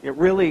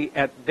really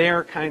at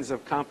their kinds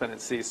of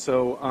competencies.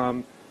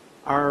 So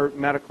our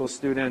medical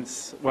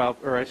students, well,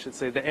 or I should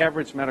say the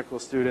average medical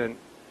student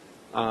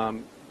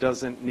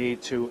doesn't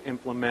need to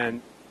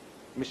implement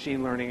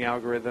machine learning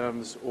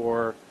algorithms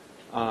or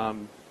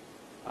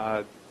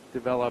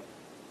develop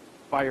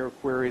fire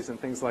queries and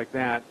things like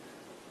that.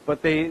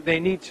 But they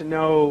need to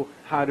know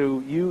how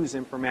to use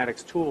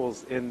informatics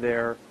tools in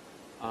their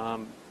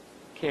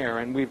care.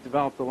 And we've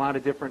developed a lot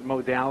of different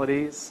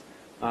modalities.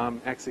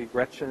 Actually,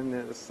 Gretchen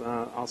has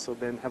also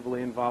been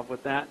heavily involved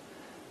with that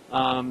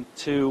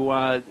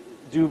to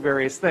do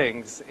various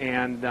things.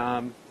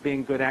 And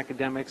being good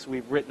academics,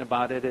 we've written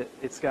about it.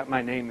 It's got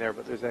my name there,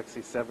 but there's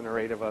actually 7 or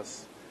 8 of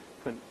us.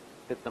 Couldn't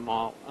fit them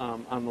all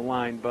on the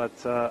line, but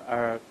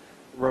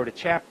wrote a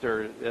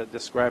chapter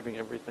describing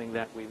everything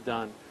that we've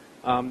done.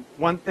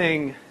 One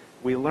thing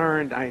we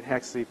learned, I had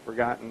actually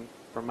forgotten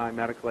from my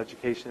medical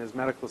education, is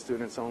medical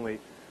students only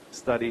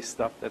study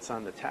stuff that's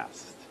on the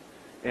test.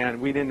 And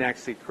we didn't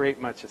actually create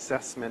much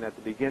assessment at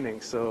the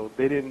beginning, so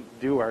they didn't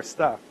do our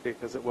stuff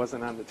because it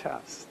wasn't on the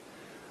test.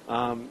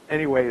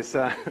 Anyways,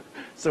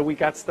 so we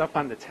got stuff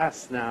on the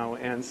test now,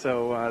 and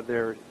so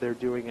they're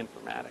doing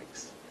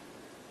informatics.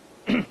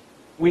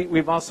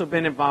 We've also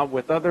been involved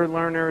with other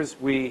learners.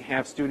 We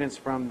have students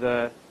from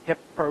the HIP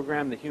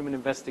program, the Human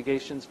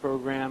Investigations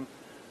program.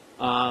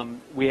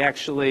 We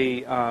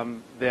actually,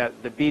 the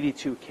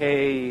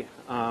BD2K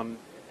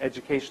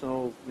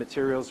educational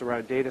materials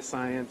around data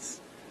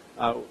science,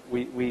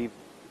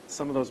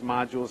 some of those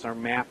modules are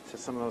mapped to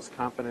some of those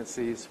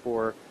competencies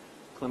for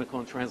clinical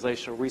and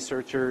translational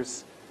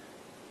researchers.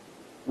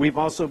 We've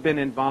also been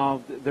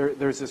involved,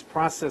 there's this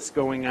process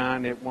going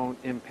on, it won't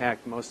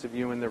impact most of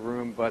you in the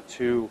room, but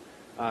to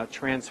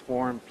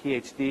transform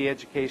PhD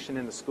education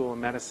in the School of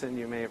Medicine.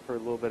 You may have heard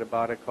a little bit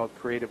about it, called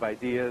Creative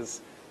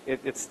Ideas.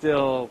 It's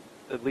still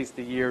at least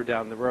a year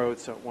down the road,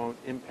 so it won't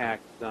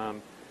impact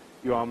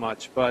you all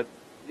much. But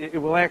it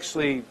will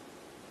actually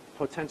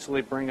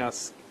potentially bring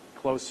us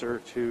closer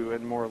to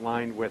and more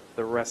aligned with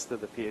the rest of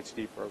the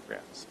PhD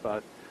programs.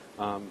 But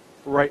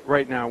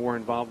right now we're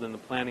involved in the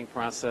planning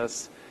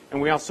process,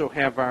 and we also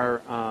have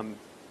our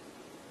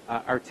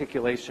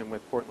articulation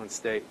with Portland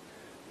State,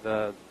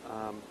 the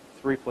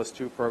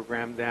 3+2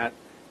 program that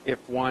if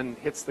one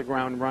hits the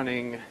ground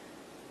running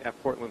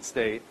at Portland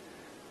State,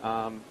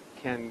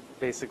 can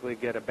basically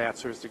get a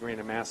bachelor's degree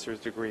and a master's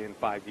degree in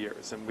 5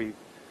 years. And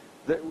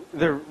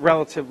there are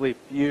relatively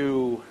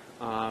few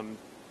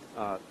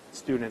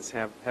students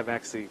have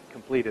actually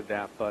completed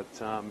that, but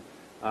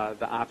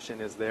the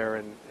option is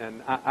there,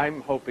 and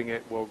I'm hoping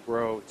it will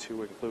grow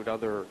to include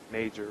other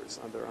majors,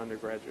 other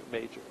undergraduate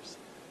majors.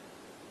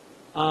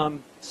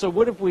 So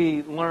what have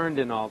we learned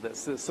in all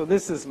this? So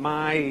this is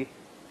my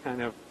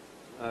kind of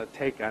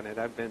take on it.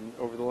 I've been,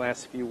 over the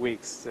last few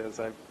weeks, as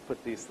I've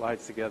put these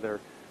slides together,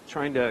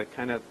 trying to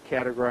kind of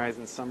categorize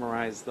and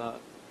summarize the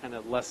kind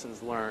of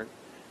lessons learned.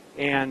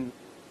 And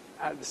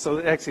so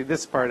actually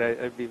this part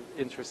I'd be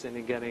interested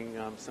in getting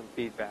some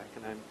feedback,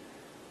 and I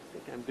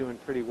think I'm doing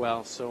pretty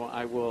well, so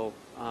I will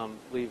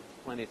leave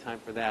plenty of time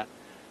for that.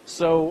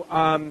 So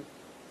I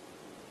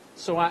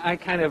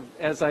kind of,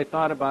 as I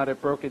thought about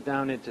it, broke it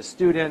down into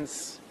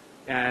students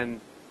and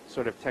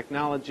sort of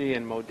technology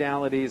and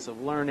modalities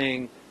of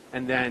learning,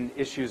 and then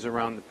issues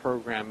around the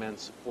program and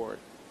support.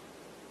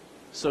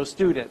 So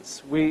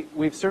students,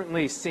 we've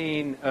certainly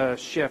seen a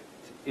shift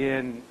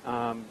in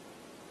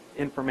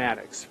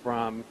informatics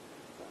from,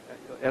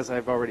 as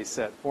I've already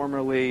said,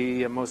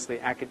 formerly a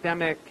mostly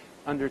academic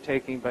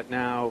undertaking, but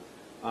now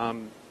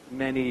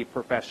many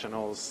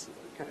professionals,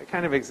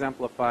 kind of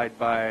exemplified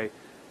by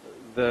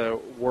the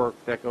work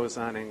that goes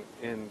on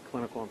in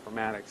clinical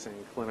informatics and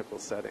clinical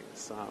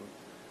settings,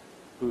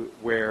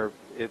 where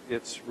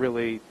it's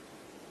really,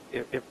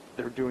 if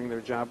they're doing their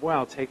job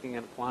well, taking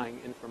and applying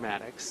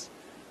informatics.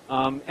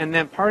 And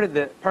then part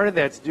of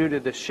that's due to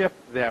the shift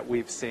that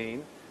we've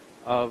seen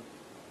of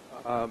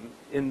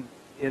in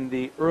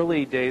the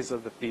early days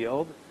of the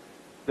field.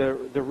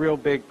 The real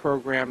big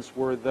programs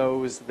were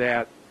those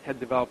that had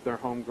developed their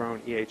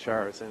homegrown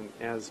EHRs, and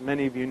as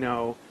many of you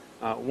know,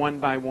 one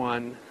by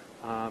one,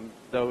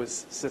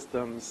 those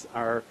systems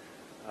are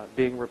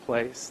being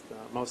replaced,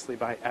 mostly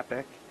by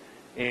Epic,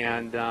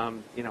 and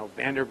you know,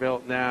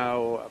 Vanderbilt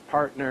now,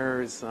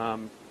 partners.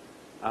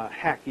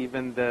 Heck,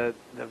 even the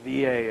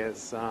VA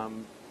is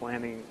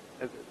planning,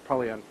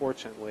 probably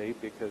unfortunately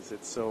because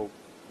it's so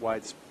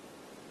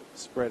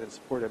widespread and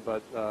supported,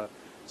 but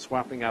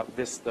swapping out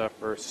Vista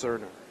for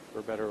Cerner,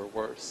 for better or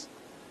worse.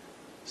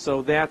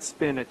 So that's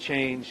been a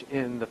change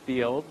in the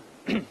field.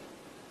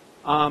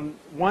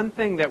 One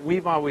thing that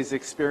we've always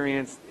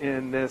experienced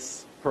in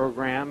this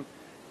program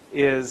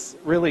is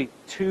really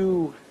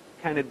two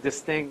kind of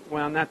distinct,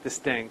 well, not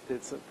distinct,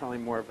 it's probably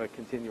more of a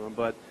continuum,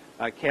 but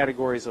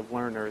categories of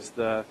learners.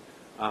 The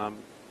kind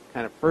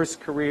of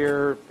first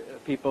career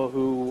people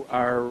who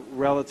are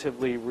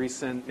relatively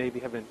recent,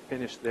 maybe haven't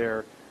finished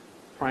their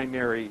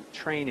primary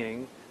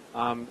training,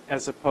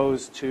 as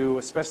opposed to,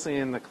 especially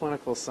in the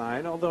clinical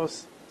side, although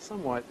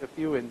somewhat a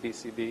few in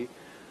BCB,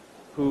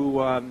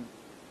 who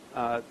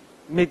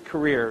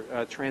mid-career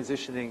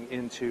transitioning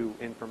into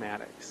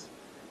informatics.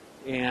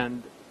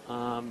 And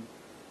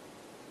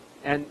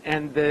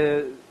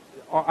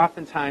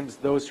oftentimes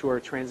those who are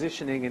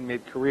transitioning in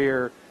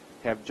mid-career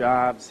have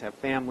jobs, have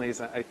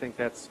families. I think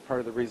that's part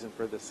of the reason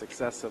for the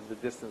success of the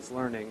distance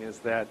learning is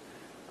that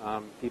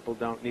people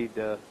don't need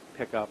to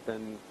pick up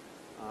and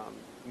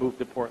move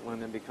to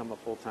Portland and become a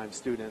full-time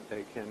student.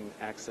 They can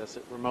access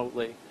it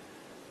remotely.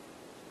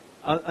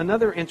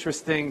 Another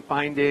interesting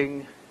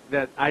finding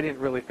that I didn't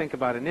really think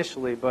about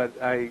initially, but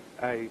I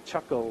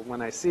chuckle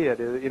when I see it,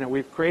 is, you know,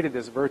 we've created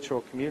this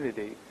virtual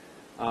community.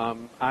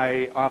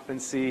 I often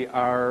see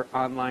our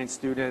online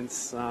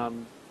students, well,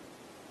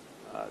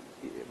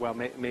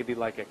 maybe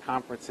like at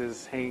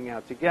conferences, hanging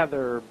out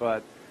together,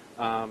 but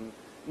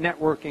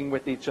networking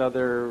with each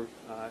other,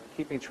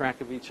 keeping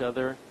track of each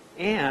other,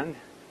 and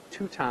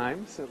 2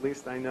 times, at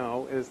least I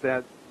know, is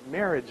that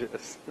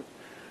marriages.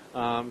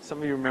 Some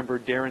of you remember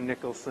Darren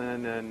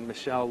Nicholson and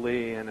Michelle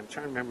Lee, and I'm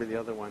trying to remember the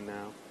other one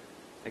now.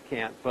 I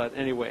can't, but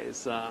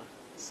anyways,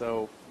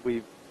 so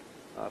we've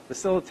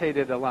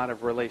facilitated a lot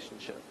of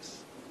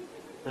relationships.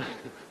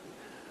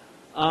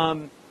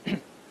 Then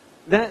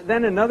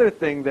another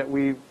thing that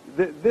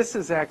this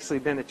has actually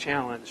been a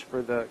challenge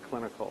for the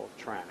clinical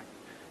track,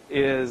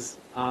 is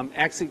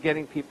actually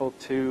getting people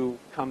to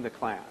come to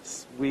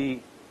class.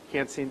 We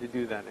can't seem to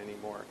do that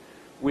anymore.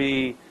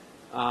 We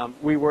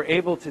were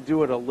able to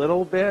do it a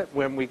little bit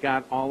when we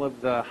got all of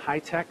the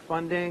high-tech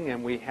funding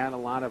and we had a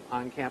lot of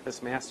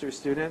on-campus master's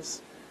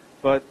students,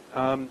 but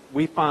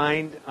we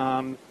find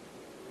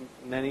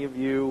many of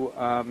you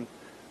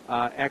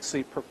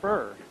actually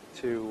prefer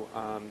to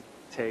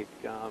take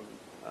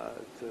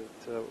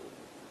to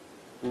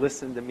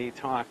listen to me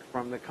talk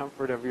from the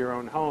comfort of your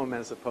own home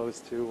as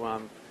opposed to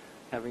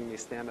having me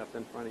stand up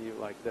in front of you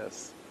like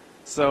this.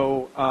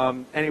 So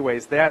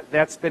anyways,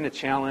 that's been a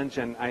challenge,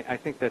 and I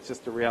think that's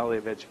just a reality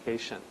of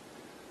education.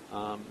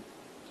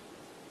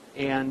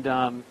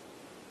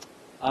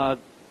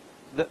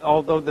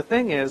 Although the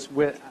thing is,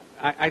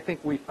 I think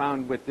we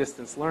found with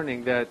distance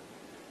learning that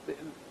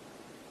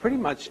pretty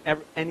much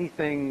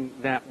anything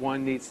that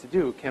one needs to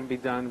do can be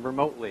done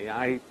remotely.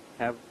 I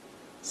have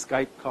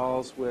Skype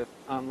calls with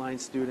online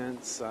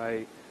students.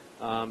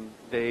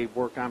 They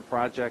work on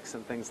projects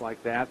and things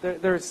like that.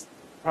 There's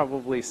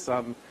probably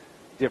some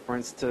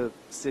difference to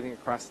sitting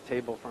across the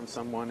table from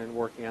someone and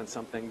working on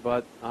something,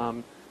 but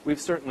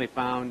we've certainly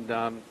found,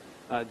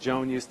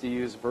 Joan used to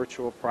use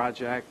virtual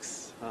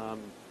projects,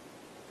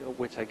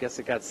 which I guess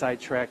it got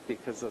sidetracked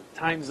because of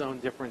time zone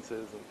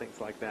differences and things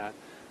like that,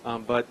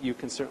 but you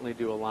can certainly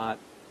do a lot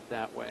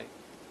that way.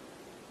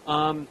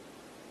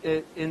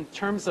 In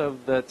terms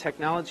of the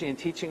technology and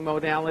teaching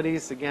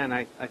modalities, again,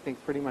 I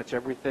think pretty much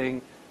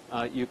everything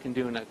you can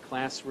do in a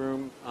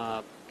classroom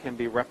can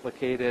be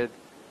replicated,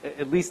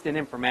 at least in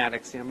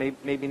informatics. You know,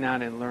 maybe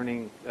not in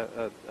learning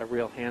a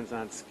real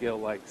hands-on skill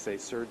like, say,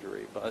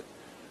 surgery. But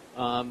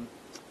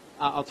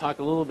I'll talk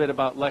a little bit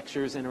about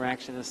lectures,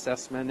 interaction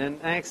assessment, and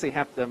I actually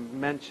have to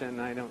mention,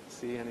 I don't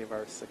see any of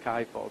our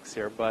Sakai folks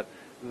here, but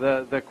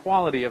the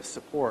quality of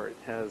support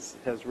has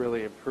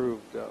really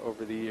improved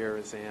over the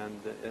years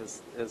and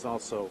has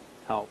also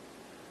helped.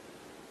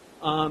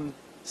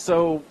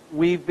 So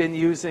we've been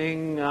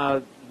using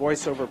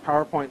voice over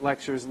PowerPoint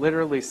lectures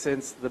literally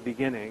since the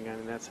beginning. I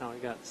mean, that's how I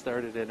got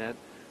started in it.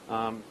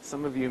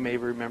 Some of you may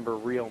remember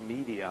Real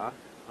Media.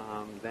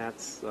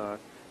 That's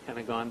kind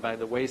of gone by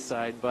the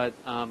wayside, but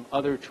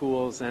other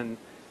tools, and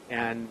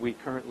we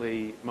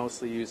currently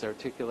mostly use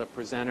Articulate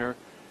Presenter.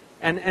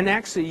 And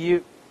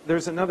actually,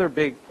 there's another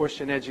big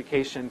push in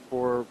education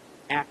for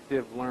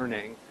active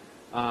learning.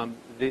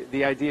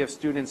 The idea of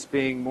students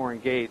being more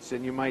engaged,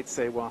 and you might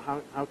say, well,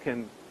 how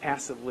can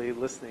passively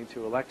listening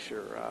to a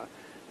lecture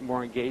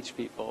more engage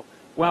people?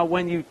 Well,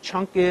 when you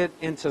chunk it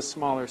into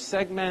smaller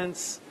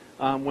segments,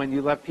 when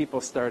you let people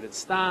start and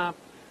stop,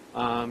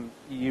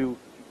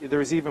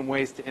 there's even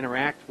ways to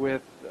interact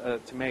with,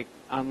 to make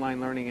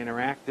online learning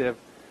interactive.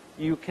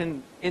 You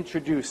can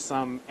introduce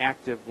some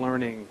active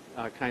learning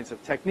kinds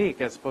of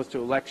technique as opposed to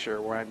a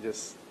lecture where I'm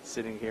just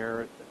sitting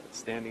here,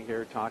 standing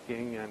here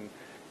talking, and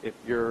if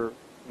your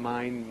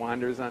mind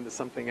wanders onto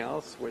something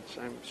else, which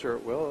I'm sure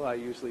it will, I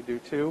usually do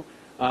too,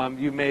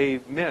 you may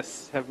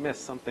have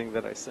missed something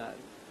that I said.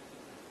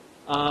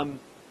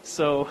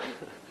 So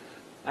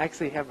I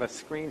actually have a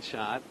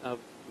screenshot of,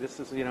 this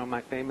is,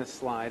 my famous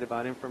slide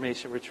about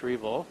information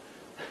retrieval.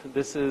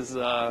 This is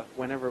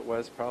whenever it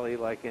was, probably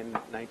like in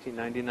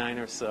 1999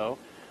 or so.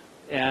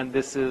 And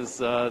this is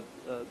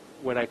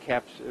what I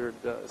captured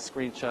a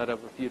screenshot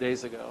of a few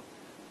days ago.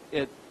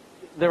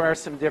 There are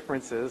some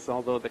differences,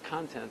 although the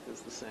content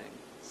is the same.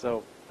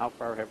 So how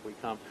far have we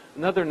come?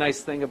 Another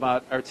nice thing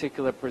about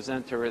Articulate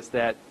Presenter is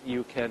that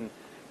you can,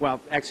 well,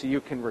 actually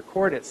you can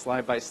record it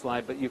slide by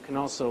slide, but you can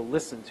also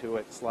listen to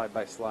it slide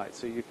by slide.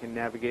 So you can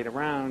navigate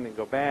around and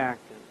go back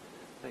and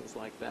things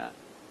like that.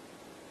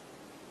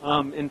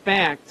 In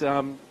fact,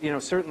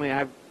 certainly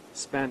I've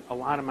spent a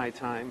lot of my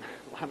time,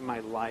 a lot of my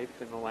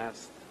life in the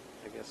last,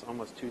 I guess,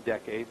 almost 2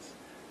 decades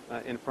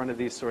in front of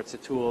these sorts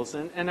of tools.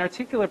 And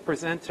Articulate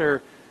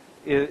Presenter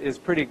is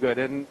pretty good.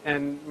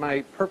 And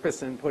my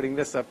purpose in putting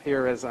this up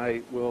here as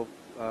I will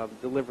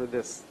deliver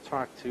this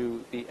talk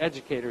to the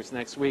educators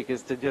next week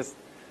is to just,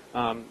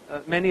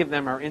 many of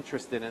them are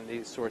interested in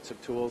these sorts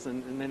of tools,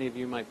 and many of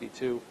you might be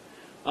too.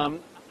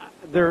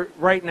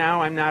 Right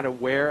now, I'm not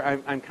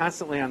aware. I'm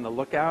constantly on the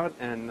lookout,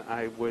 and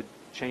I would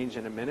change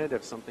in a minute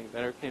if something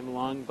better came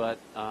along, but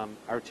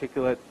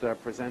Articulate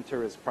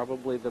Presenter is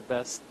probably the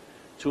best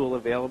tool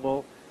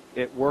available.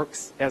 It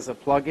works as a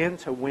plug-in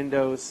to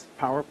Windows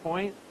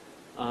PowerPoint.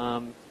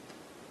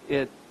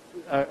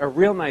 A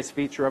real nice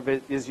feature of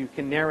it is you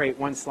can narrate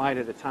one slide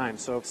at a time.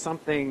 So if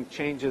something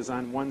changes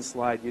on one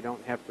slide, you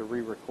don't have to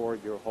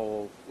re-record your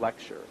whole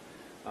lecture.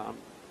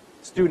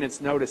 Students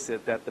notice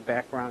it, that the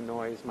background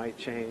noise might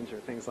change or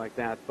things like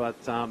that, but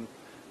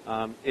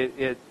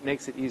it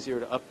makes it easier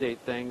to update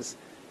things.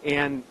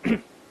 And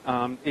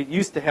it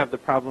used to have the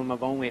problem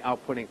of only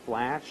outputting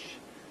Flash,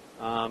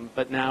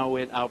 but now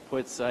it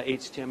outputs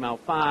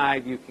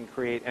HTML5. You can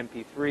create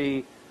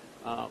MP3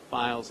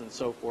 files and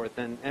so forth,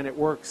 and it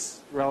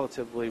works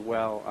relatively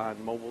well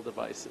on mobile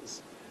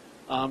devices.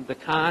 The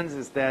cons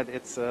is that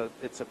it's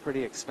a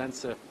pretty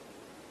expensive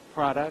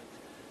product,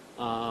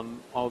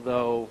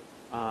 although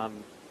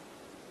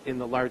in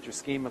the larger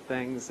scheme of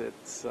things,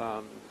 it's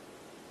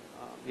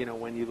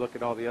when you look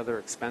at all the other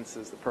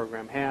expenses the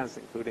program has,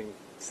 including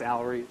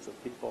salaries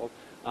of people,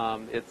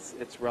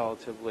 it's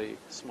relatively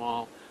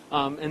small.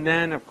 And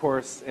then, of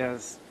course,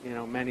 as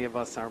many of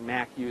us are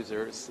Mac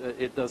users,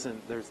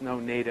 there's no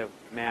native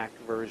Mac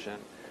version.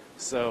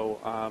 So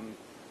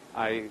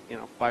I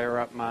fire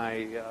up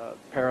my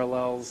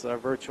Parallels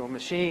virtual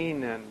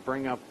machine and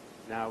bring up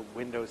now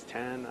Windows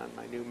 10 on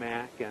my new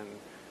Mac, and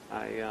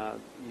I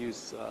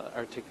use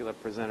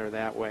Articulate Presenter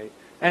that way.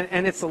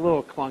 And it's a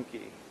little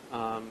clunky,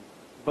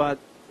 but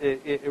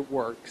it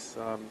works.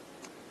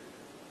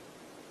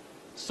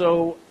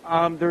 So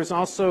there's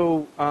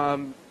also,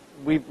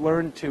 we've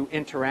learned to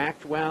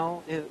interact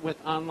well with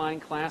online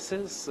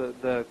classes.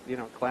 The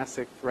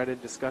classic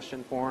threaded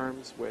discussion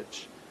forums,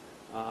 which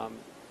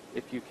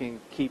if you can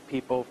keep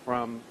people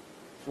from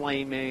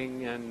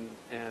flaming and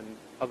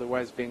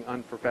otherwise being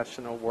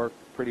unprofessional, work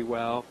pretty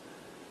well.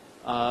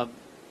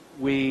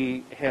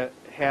 We have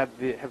had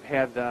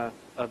the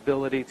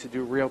ability to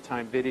do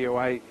real-time video.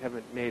 I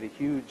haven't made a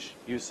huge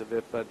use of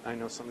it, but I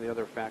know some of the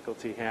other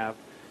faculty have.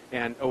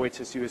 And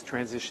OHSU is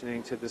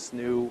transitioning to this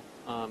new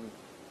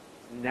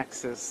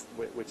Nexus,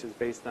 which is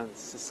based on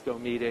Cisco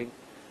meeting.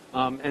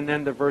 And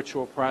then the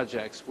virtual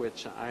projects,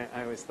 which I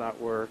always thought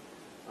were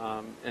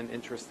an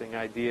interesting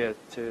idea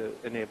to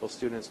enable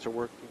students to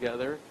work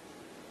together.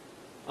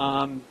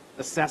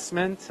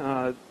 Assessment,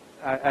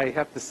 I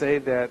have to say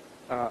that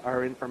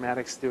our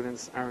informatics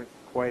students aren't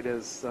quite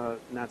as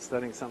not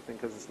studying something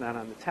because it's not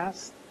on the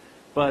test,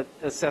 but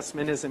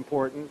assessment is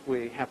important.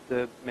 We have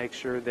to make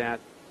sure that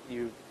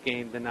you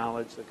gain the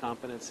knowledge, the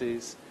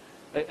competencies.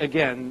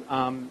 Again,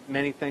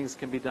 many things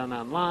can be done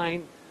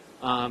online.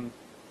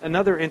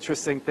 Another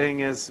interesting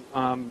thing is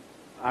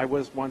I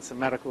was once a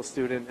medical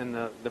student, and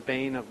the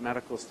bane of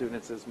medical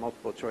students is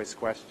multiple choice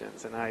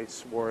questions, and I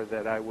swore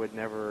that I would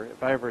never,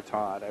 if I ever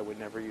taught, I would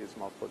never use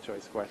multiple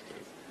choice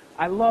questions.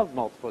 I love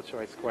multiple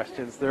choice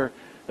questions. They're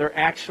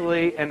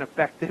actually an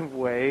effective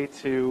way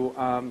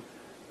to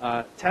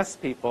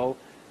test people.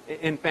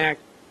 In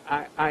fact,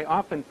 I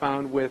often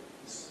found with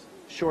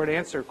short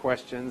answer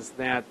questions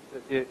that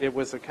it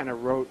was a kind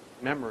of rote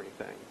memory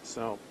thing.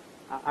 So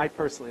I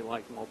personally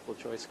like multiple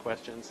choice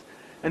questions.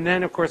 And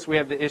then, of course, we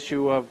have the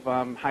issue of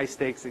high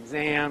stakes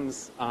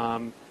exams.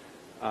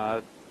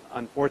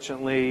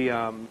 Unfortunately,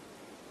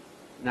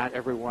 not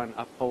everyone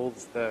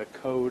upholds the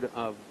code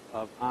of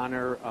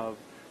honor of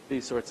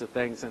these sorts of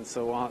things, and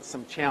so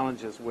some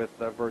challenges with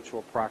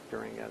virtual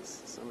proctoring,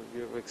 as some of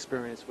you have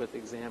experienced with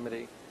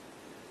Examity.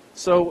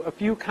 So a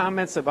few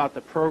comments about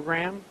the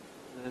program,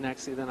 and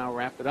actually then I'll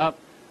wrap it up.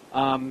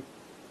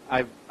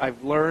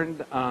 I've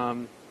learned,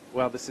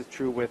 well, this is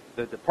true with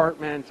the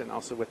department and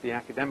also with the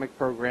academic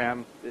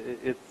program,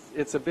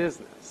 it's a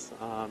business.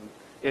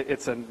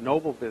 It's a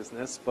noble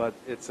business, but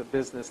it's a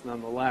business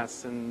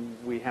nonetheless, and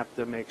we have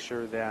to make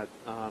sure that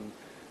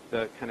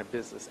the kind of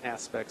business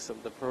aspects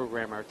of the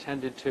program are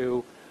tended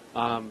to.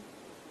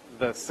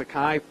 The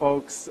Sakai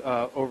folks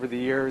over the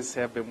years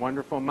have been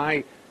wonderful.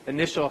 My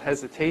initial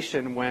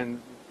hesitation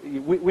when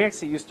we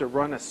actually used to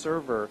run a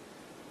server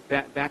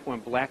back when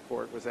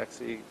Blackboard was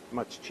actually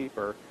much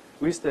cheaper.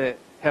 We used to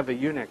have a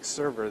Unix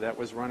server that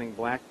was running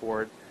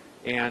Blackboard,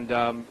 and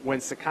when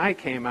Sakai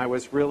came, I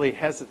was really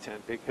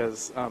hesitant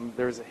because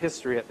there's a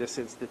history at this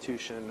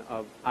institution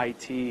of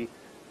IT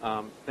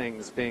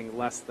things being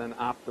less than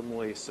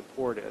optimally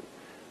supported.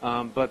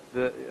 But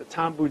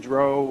Tom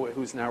Boudreau,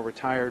 who's now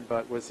retired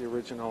but was the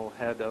original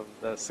head of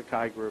the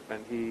Sakai group,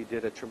 and he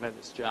did a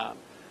tremendous job.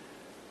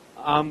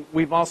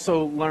 We've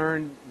also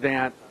learned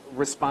that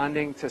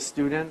responding to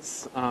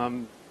students,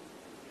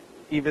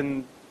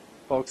 even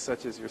folks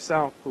such as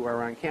yourself who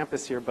are on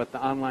campus here, but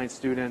the online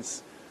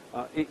students,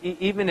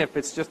 even if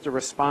it's just a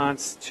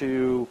response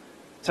to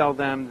tell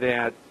them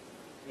that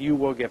you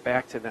will get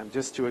back to them,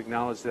 just to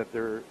acknowledge that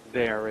they're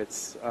there.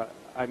 It's,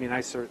 I mean,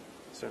 I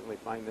certainly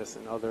find this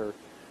in other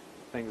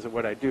things of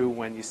what I do.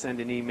 When you send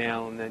an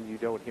email and then you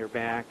don't hear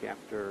back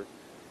after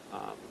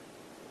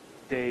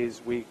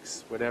days,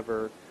 weeks,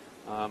 whatever,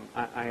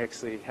 I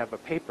actually have a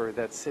paper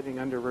that's sitting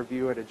under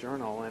review at a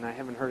journal, and I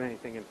haven't heard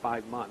anything in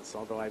 5 months,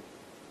 although I've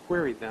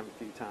queried them a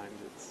few times.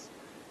 It's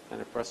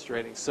kind of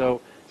frustrating.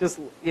 So just,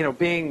 you know,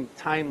 being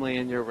timely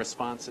in your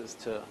responses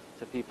to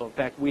people. In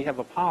fact, we have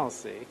a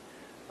policy,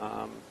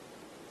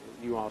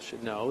 you all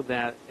should know,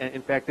 that,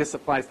 in fact, this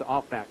applies to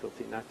all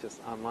faculty, not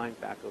just online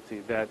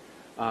faculty, that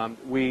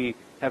we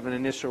have an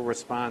initial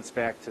response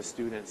back to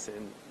students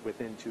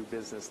within 2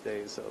 business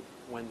days of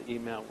when the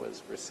email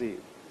was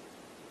received.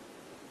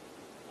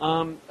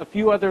 A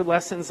few other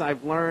lessons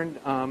I've learned.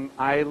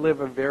 I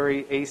live a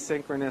very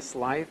asynchronous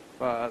life.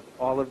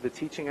 All of the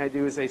teaching I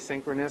do is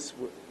asynchronous,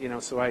 you know,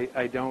 so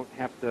I don't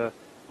have to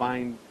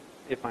find,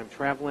 if I'm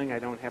traveling, I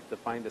don't have to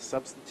find a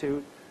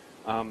substitute.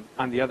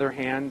 On the other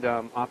hand,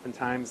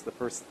 oftentimes the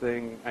first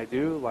thing I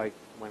do, like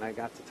when I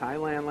got to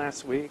Thailand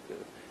last week,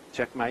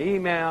 check my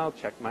email,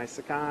 check my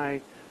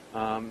Sakai.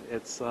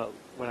 It's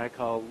what I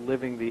call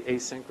living the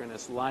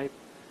asynchronous life.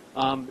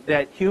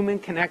 That human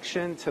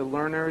connection to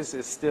learners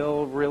is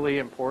still really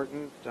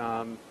important.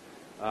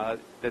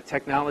 The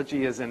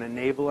technology is an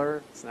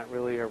enabler. It's not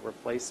really a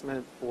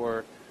replacement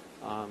for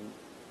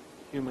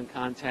human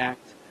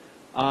contact.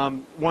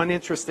 One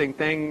interesting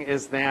thing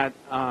is that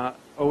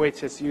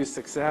OHSU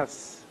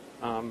success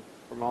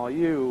from all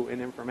you in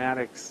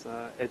informatics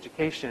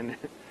education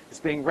is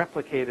being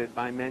replicated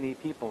by many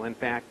people. In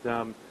fact,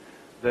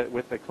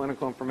 with the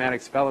clinical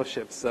informatics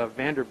fellowships,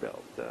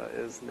 Vanderbilt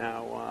is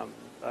now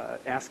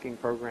asking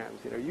programs,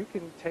 you know, you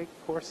can take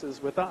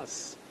courses with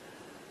us.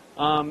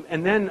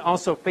 And then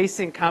also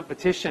facing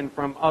competition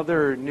from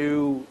other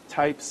new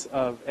types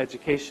of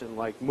education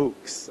like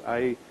MOOCs.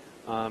 I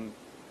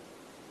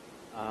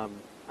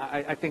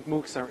think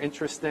MOOCs are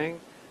interesting,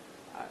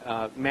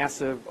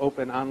 massive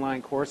open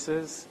online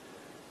courses.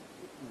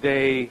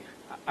 I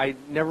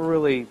never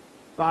really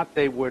thought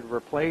they would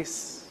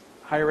replace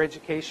higher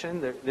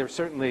education. There's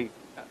certainly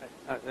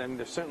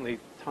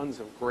tons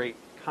of great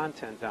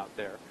content out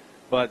there,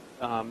 but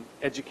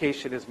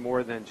education is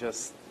more than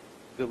just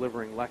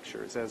delivering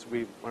lectures, as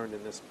we've learned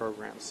in this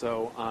program.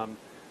 So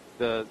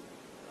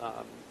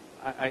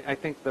I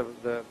think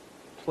the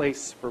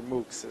place for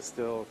MOOCs is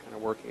still kind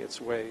of working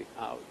its way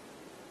out.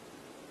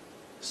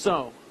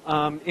 So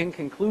in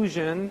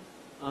conclusion,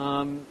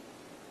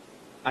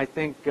 I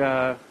think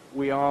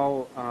we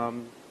all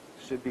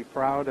should be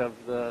proud of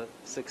the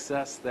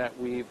success that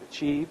we've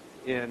achieved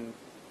in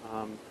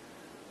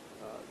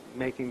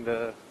making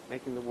the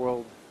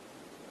world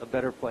a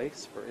better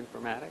place for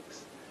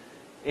informatics,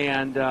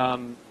 and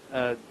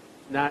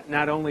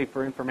not only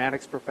for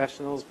informatics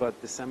professionals, but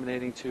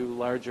disseminating to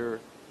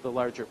the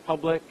larger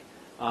public.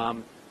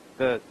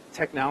 The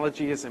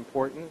technology is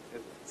important.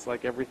 It's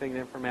like everything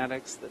in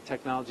informatics. The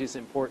technology is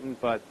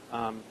important, but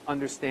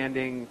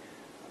understanding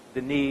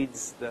the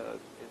needs,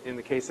 in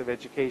the case of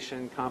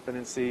education,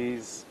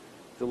 competencies,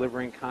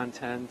 delivering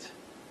content,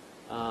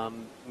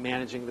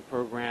 managing the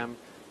program,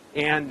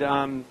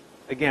 and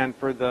again,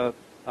 for the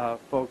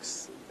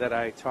folks that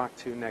I talk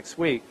to next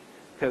week,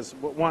 because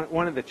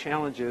one of the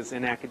challenges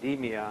in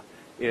academia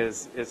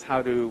is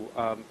how to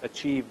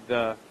achieve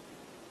the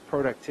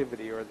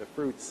productivity or the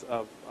fruits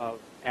of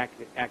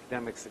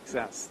academic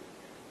success.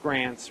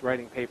 Grants,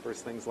 writing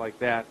papers, things like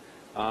that.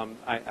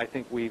 I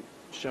think we've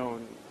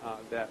shown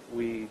that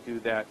we do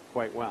that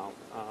quite well.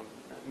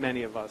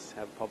 Many of us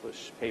have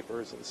published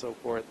papers and so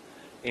forth,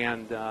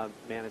 and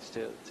managed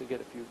to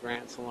get a few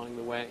grants along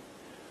the way.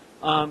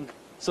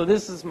 So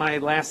this is my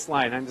last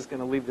slide. I'm just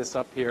going to leave this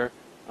up here,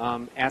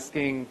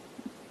 asking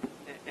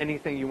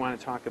anything you want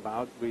to talk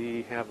about.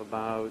 We have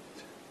about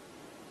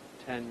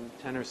 10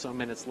 or so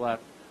minutes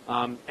left.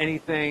 Any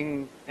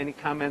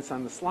comments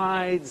on the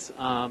slides?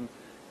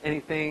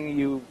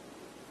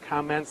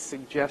 Comments,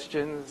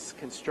 suggestions,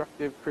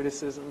 constructive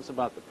criticisms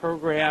about the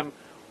program,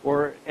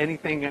 or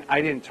anything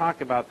I didn't talk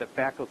about that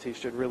faculty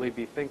should really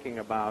be thinking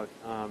about,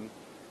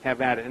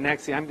 have at it. And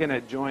actually, I'm going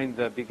to join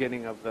the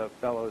beginning of the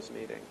fellows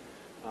meeting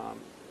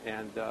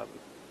and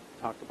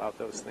talk about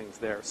those things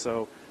there.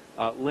 So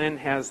Lynn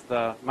has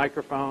the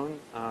microphone,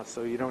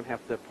 so you don't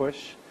have to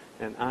push,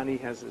 and Ani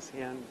has his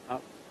hand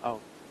up.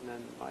 Oh, and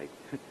then Mike.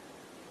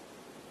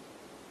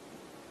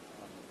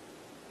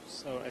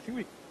 So I think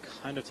we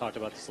kind of talked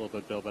about this a little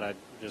bit, Bill, but I'd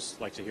just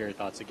like to hear your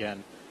thoughts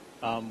again.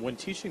 When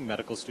teaching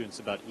medical students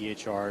about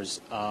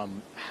EHRs,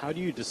 how do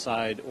you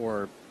decide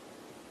or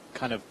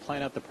kind of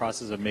plan out the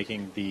process of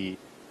making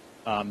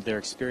their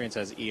experience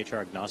as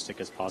EHR agnostic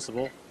as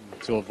possible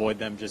to avoid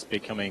them just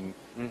becoming,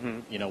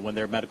 when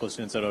they're medical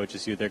students at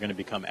OHSU, they're going to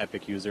become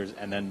Epic users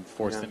and then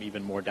force them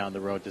even more down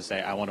the road to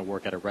say, I want to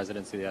work at a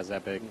residency that has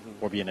Epic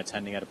or be an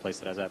attending at a place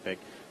that has Epic.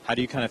 How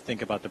do you kind of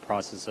think about the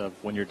process of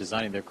when you're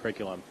designing their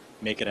curriculum,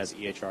 make it as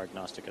EHR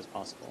agnostic as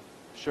possible?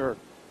 Sure.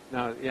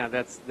 No, yeah,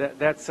 that's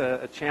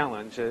a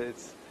challenge.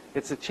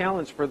 It's a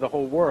challenge for the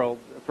whole world,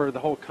 for the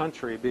whole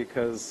country,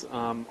 because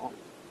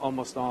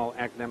almost all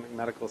academic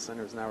medical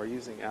centers now are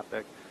using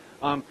Epic.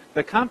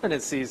 The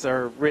competencies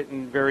are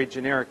written very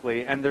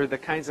generically, and they're the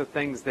kinds of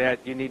things that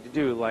you need to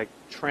do, like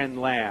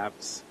trend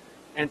labs,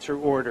 enter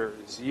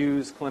orders,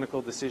 use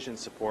clinical decision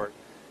support.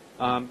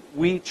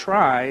 We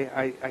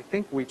try, I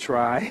think we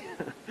try,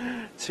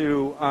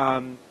 to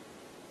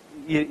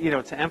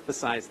to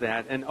emphasize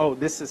that, and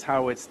this is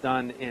how it's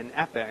done in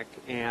Epic,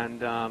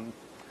 and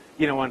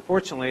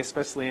unfortunately,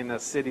 especially in a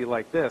city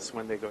like this,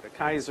 when they go to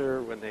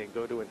Kaiser, when they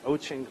go to an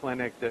Ochin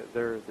clinic,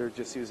 they're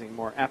just using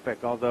more Epic.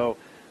 Although,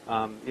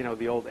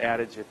 the old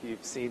adage, if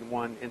you've seen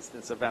one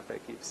instance of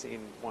Epic, you've seen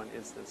one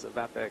instance of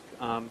Epic.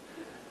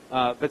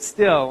 But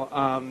still,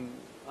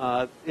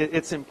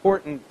 it's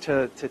important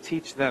to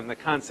teach them the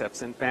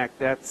concepts. In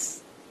fact,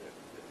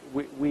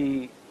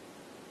 we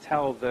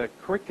tell the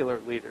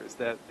curricular leaders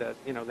that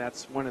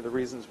that's one of the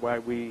reasons why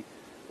we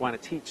want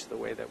to teach the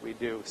way that we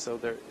do. So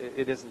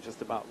it isn't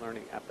just about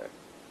learning Epic.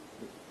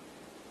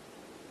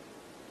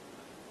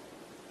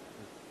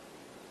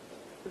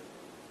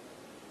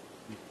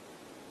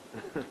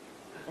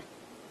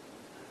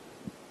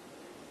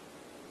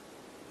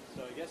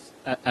 So I guess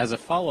as a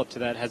follow-up to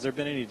that, has there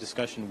been any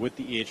discussion with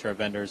the EHR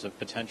vendors of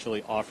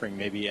potentially offering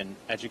maybe an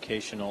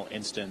educational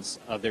instance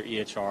of their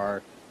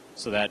EHR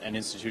so that an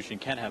institution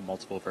can have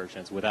multiple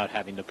versions without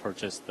having to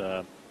purchase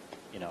the,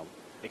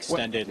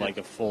 extended, like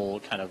a full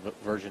kind of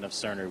version of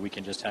Cerner? We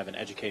can just have an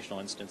educational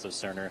instance of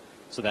Cerner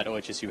so that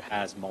OHSU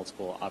has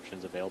multiple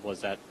options available. Is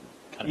that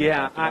kind of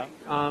Yeah,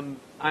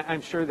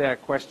 I'm sure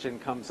that question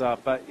comes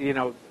up, but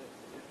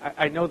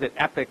I know that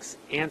Epic's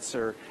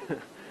answer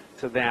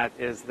to that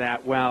is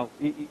that, well,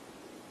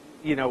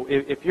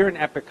 if you're an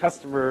Epic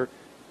customer,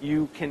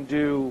 you can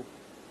do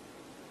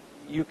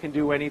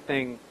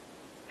anything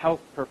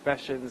health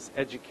professions,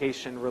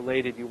 education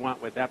related you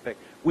want with Epic.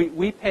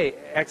 We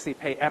actually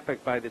pay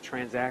Epic by the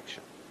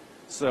transaction.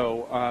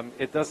 So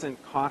it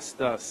doesn't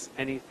cost us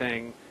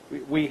anything.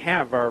 We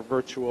have our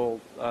virtual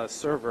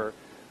server,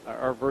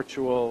 our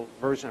virtual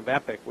version of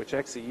Epic, which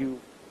actually you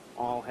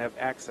all have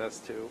access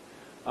to.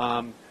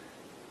 And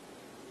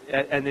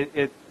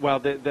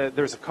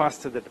there's a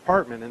cost to the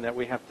department in that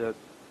we have to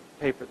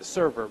pay for the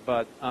server,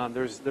 but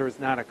there's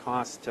not a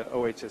cost to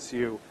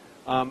OHSU.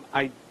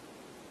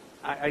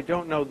 I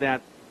don't know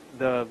that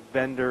the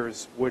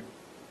vendors would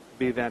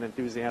be that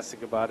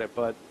enthusiastic about it,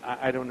 but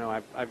I don't know.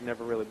 I've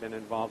never really been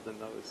involved in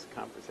those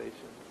conversations.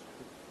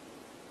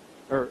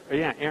 Or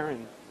yeah,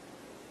 Aaron.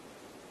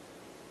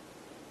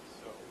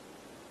 So,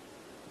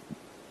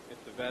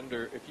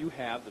 if you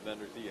have the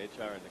vendor's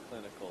EHR in the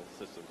clinical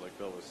systems, like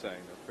Bill was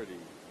saying, they're pretty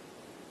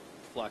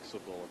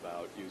flexible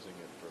about using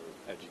it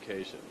for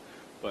education.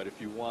 But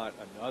if you want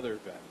another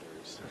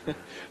vendors,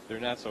 they're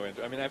not so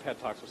interested. I mean, I've had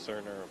talks with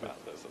Cerner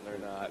about this, and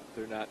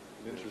they're not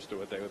interested.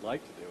 What they would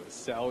like to do is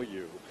sell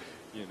you,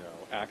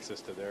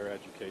 access to their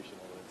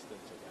educational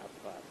instance of that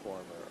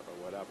platform or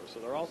whatever. So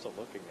they're also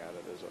looking at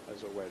it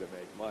as a way to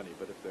make money.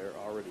 But if they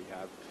already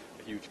have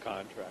a huge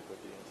contract with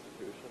the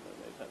institution, then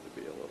they tend to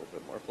be a little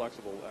bit more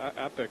flexible.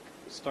 Epic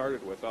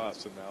started with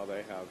us, and now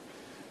they have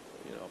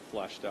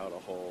fleshed out a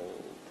whole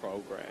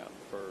program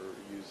for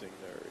using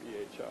their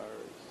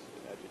EHRs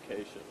in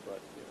education, but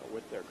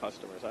with their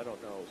customers. I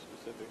don't know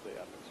specifically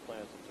Epic's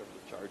plans in terms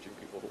of charging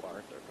people who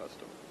aren't their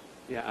customers.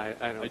 Yeah,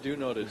 I do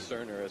know that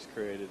Cerner has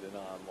created an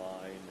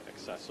online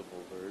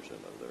accessible version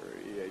of their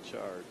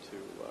EHR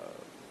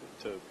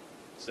to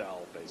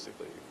sell,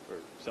 basically, or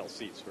sell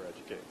seats for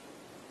education.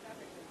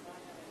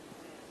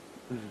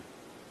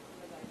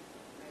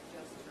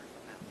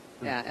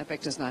 Yeah,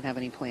 Epic does not have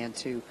any plan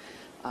to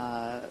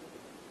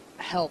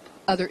help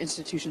other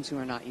institutions who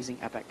are not using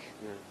Epic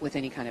with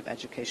any kind of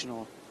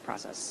educational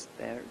process.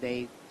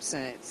 They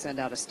send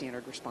out a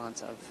standard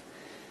response of,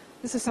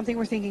 this is something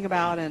we're thinking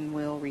about, and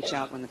we'll reach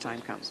out when the time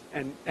comes.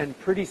 And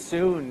pretty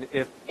soon,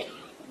 if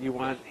you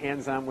want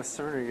hands-on with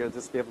Cerner, you'll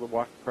just be able to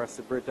walk across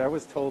the bridge. I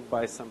was told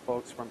by some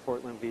folks from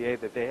Portland VA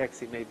that they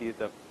actually may be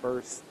the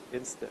first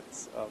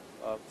instance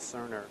of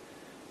Cerner.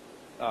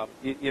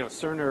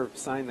 Cerner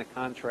signed the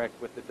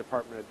contract with the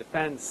Department of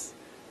Defense,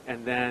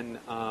 and then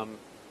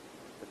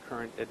the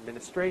current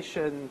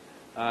administration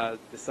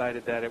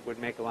decided that it would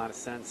make a lot of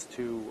sense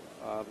to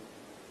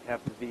have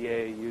the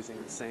VA using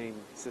the same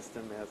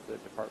system as the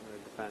Department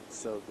of Defense.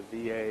 So the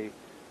VA,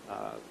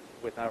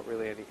 without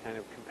really any kind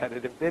of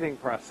competitive bidding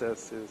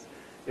process,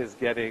 is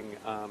getting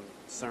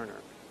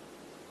Cerner.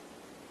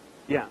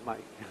 Yeah,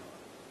 Mike.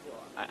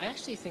 I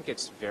actually think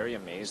it's very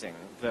amazing,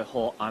 the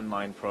whole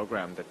online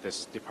program that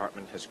this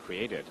department has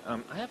created.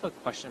 I have a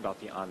question about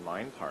the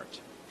online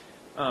part.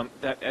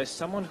 That as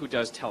someone who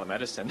does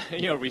telemedicine,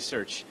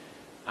 research,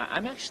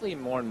 I'm actually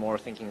more and more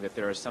thinking that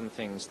there are some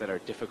things that are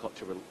difficult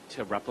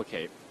to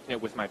replicate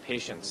with my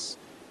patients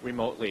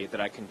remotely that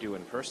I can do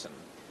in person.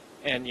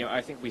 And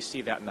I think we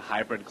see that in the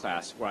hybrid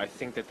class, where I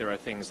think that there are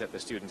things that the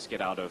students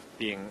get out of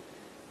being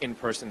in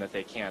person that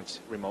they can't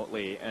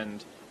remotely.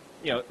 And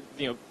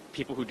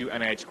people who do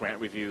NIH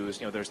grant reviews,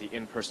 there's the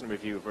in-person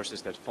review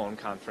versus the phone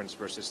conference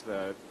versus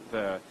the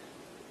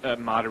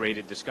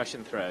moderated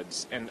discussion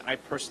threads. And I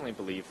personally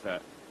believe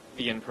that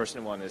the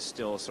in-person one is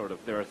still sort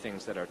of, there are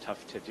things that are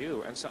tough to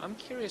do. And so I'm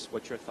curious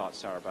what your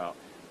thoughts are about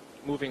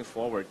moving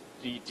forward.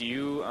 Do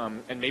you,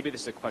 and maybe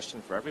this is a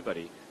question for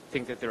everybody,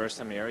 think that there are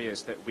some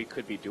areas that we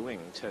could be doing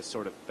to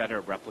sort of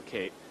better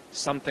replicate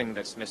something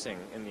that's missing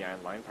in the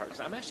online part?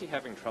 Because I'm actually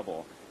having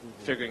trouble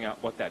figuring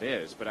out what that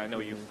is, but I know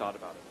you've thought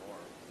about it more.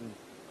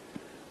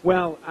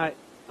 Well,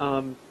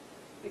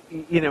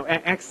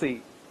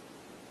 actually,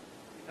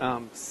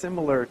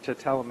 similar to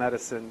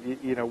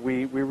telemedicine,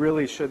 we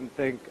really shouldn't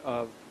think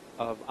of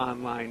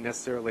online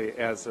necessarily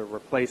as a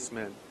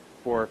replacement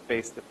for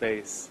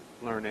face-to-face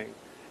learning.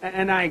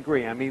 And I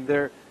agree. I mean,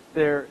 there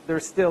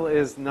still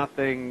is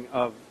nothing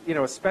of,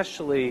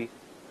 especially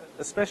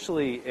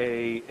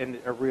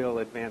a real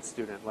advanced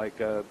student, like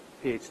a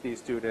PhD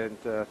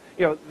student.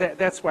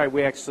 That's why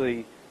we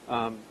actually,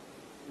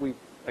 we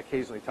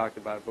occasionally talked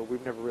about it, but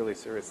we've never really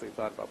seriously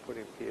thought about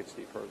putting a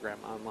PhD program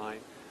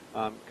online.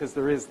 Because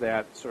there is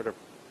that sort of,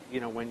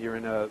 when you're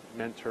in a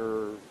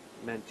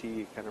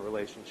mentor-mentee kind of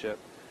relationship.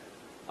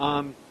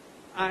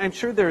 I'm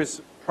sure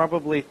there's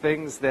probably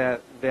things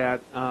that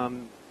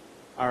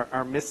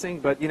are missing,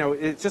 but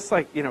it's just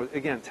like,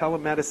 again,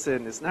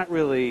 telemedicine is not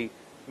really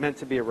meant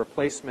to be a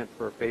replacement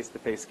for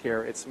face-to-face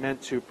care. It's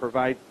meant to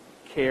provide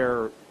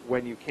care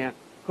when you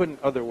couldn't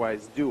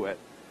otherwise do it.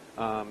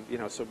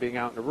 So being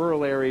out in a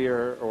rural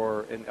area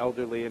or an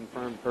elderly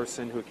infirm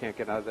person who can't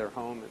get out of their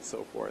home and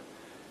so forth.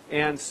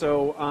 And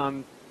so,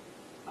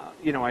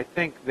 I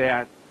think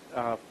that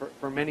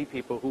for many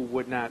people who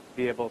would not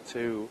be able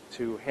to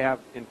have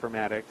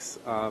informatics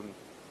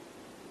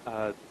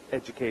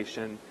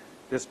education,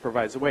 this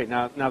provides a way.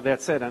 Now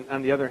that said,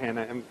 on the other hand,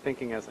 I'm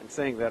thinking as I'm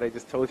saying that, I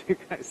just told you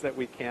guys that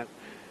we can't.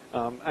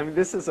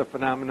 This is a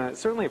phenomenon,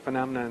 certainly a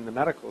phenomenon in the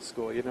medical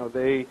school.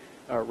 They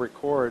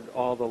record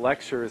all the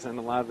lectures, and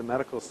a lot of the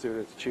medical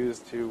students choose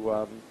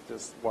to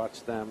just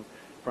watch them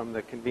from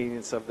the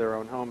convenience of their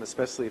own home,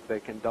 especially if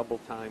they can double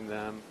time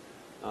them,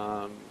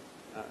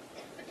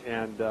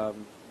 and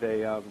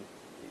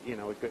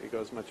it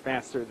goes much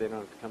faster. They don't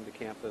have to come to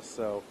campus.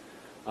 So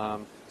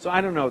So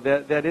I don't know.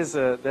 That is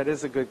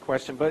a good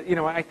question, but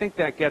I think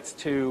that gets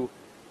to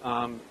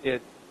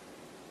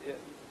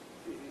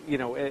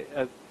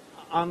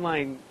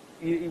online.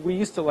 We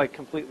used to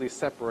completely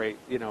separate.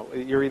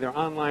 You're either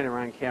online or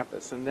on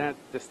campus, and that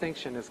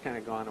distinction has kind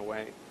of gone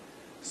away.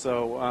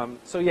 So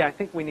yeah, I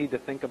think we need to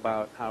think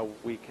about how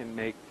we can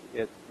make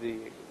it the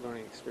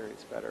learning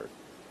experience better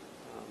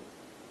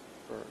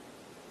for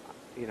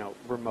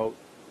remote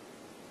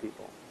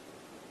people.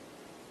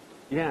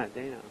 Yeah,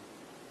 Dana.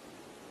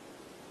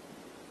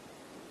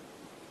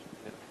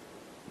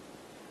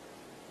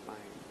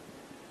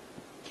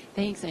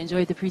 Thanks. I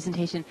enjoyed the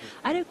presentation.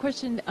 I had a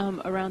question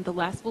around the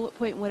last bullet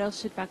point. What else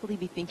should faculty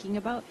be thinking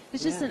about?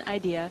 It's just an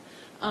idea.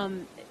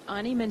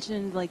 Ani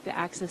mentioned the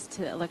access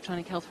to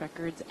electronic health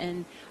records,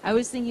 and I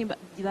was thinking about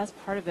that's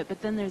part of it.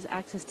 But then there's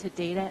access to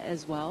data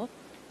as well,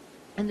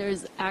 and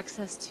there's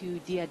access to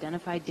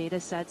de-identified data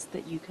sets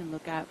that you can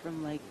look at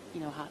from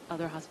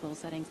other hospital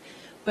settings.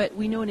 But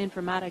we know in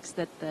informatics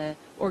that the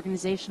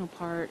organizational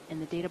part and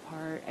the data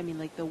part,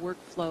 the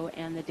workflow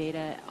and the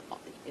data,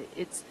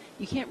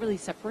 you can't really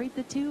separate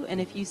the two,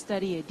 and if you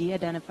study a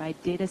de-identified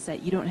data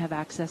set, you don't have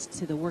access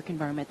to the work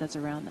environment that's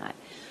around that.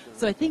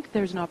 So I think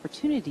there's an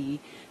opportunity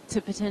to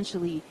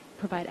potentially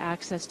provide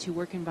access to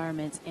work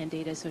environments and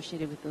data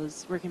associated with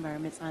those work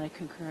environments on a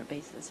concurrent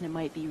basis, and it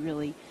might be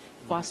really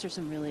foster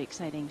some really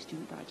exciting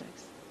student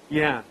projects.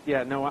 Yeah,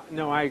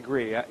 no, I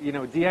agree.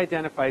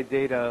 De-identified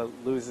data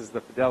loses the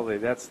fidelity.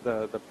 That's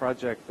the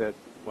project that,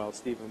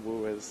 Stephen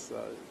Wu has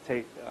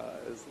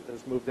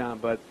moved on,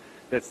 but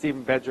that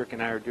Stephen Bedrick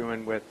and I are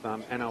doing with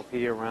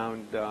NLP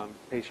around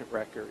patient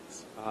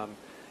records.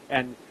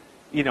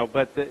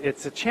 But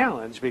it's a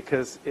challenge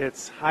because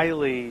it's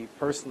highly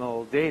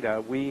personal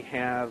data. We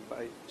have,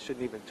 I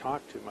shouldn't even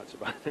talk too much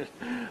about it,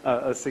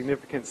 a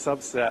significant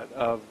subset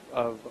of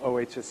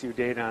OHSU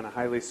data on a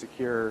highly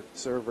secure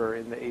server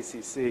in the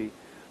ACC.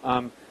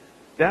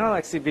 That'll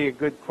actually be a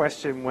good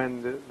question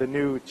when the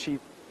new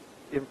Chief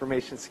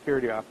Information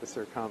Security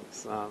Officer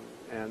comes.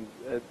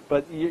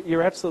 But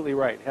you're absolutely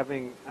right.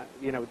 Having,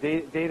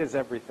 data is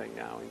everything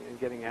now, and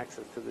getting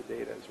access to the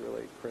data is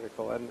really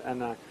critical.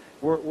 And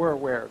we're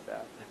aware of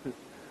that. I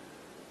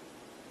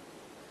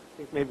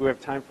think maybe we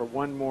have time for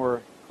one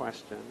more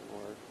question,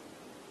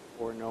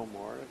 or no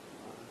more.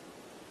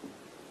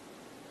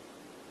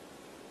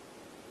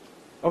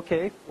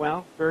 Okay.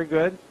 Well, very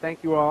good.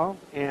 Thank you all,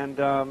 and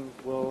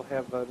we'll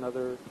have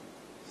another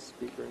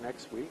speaker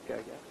next week,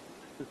 I guess.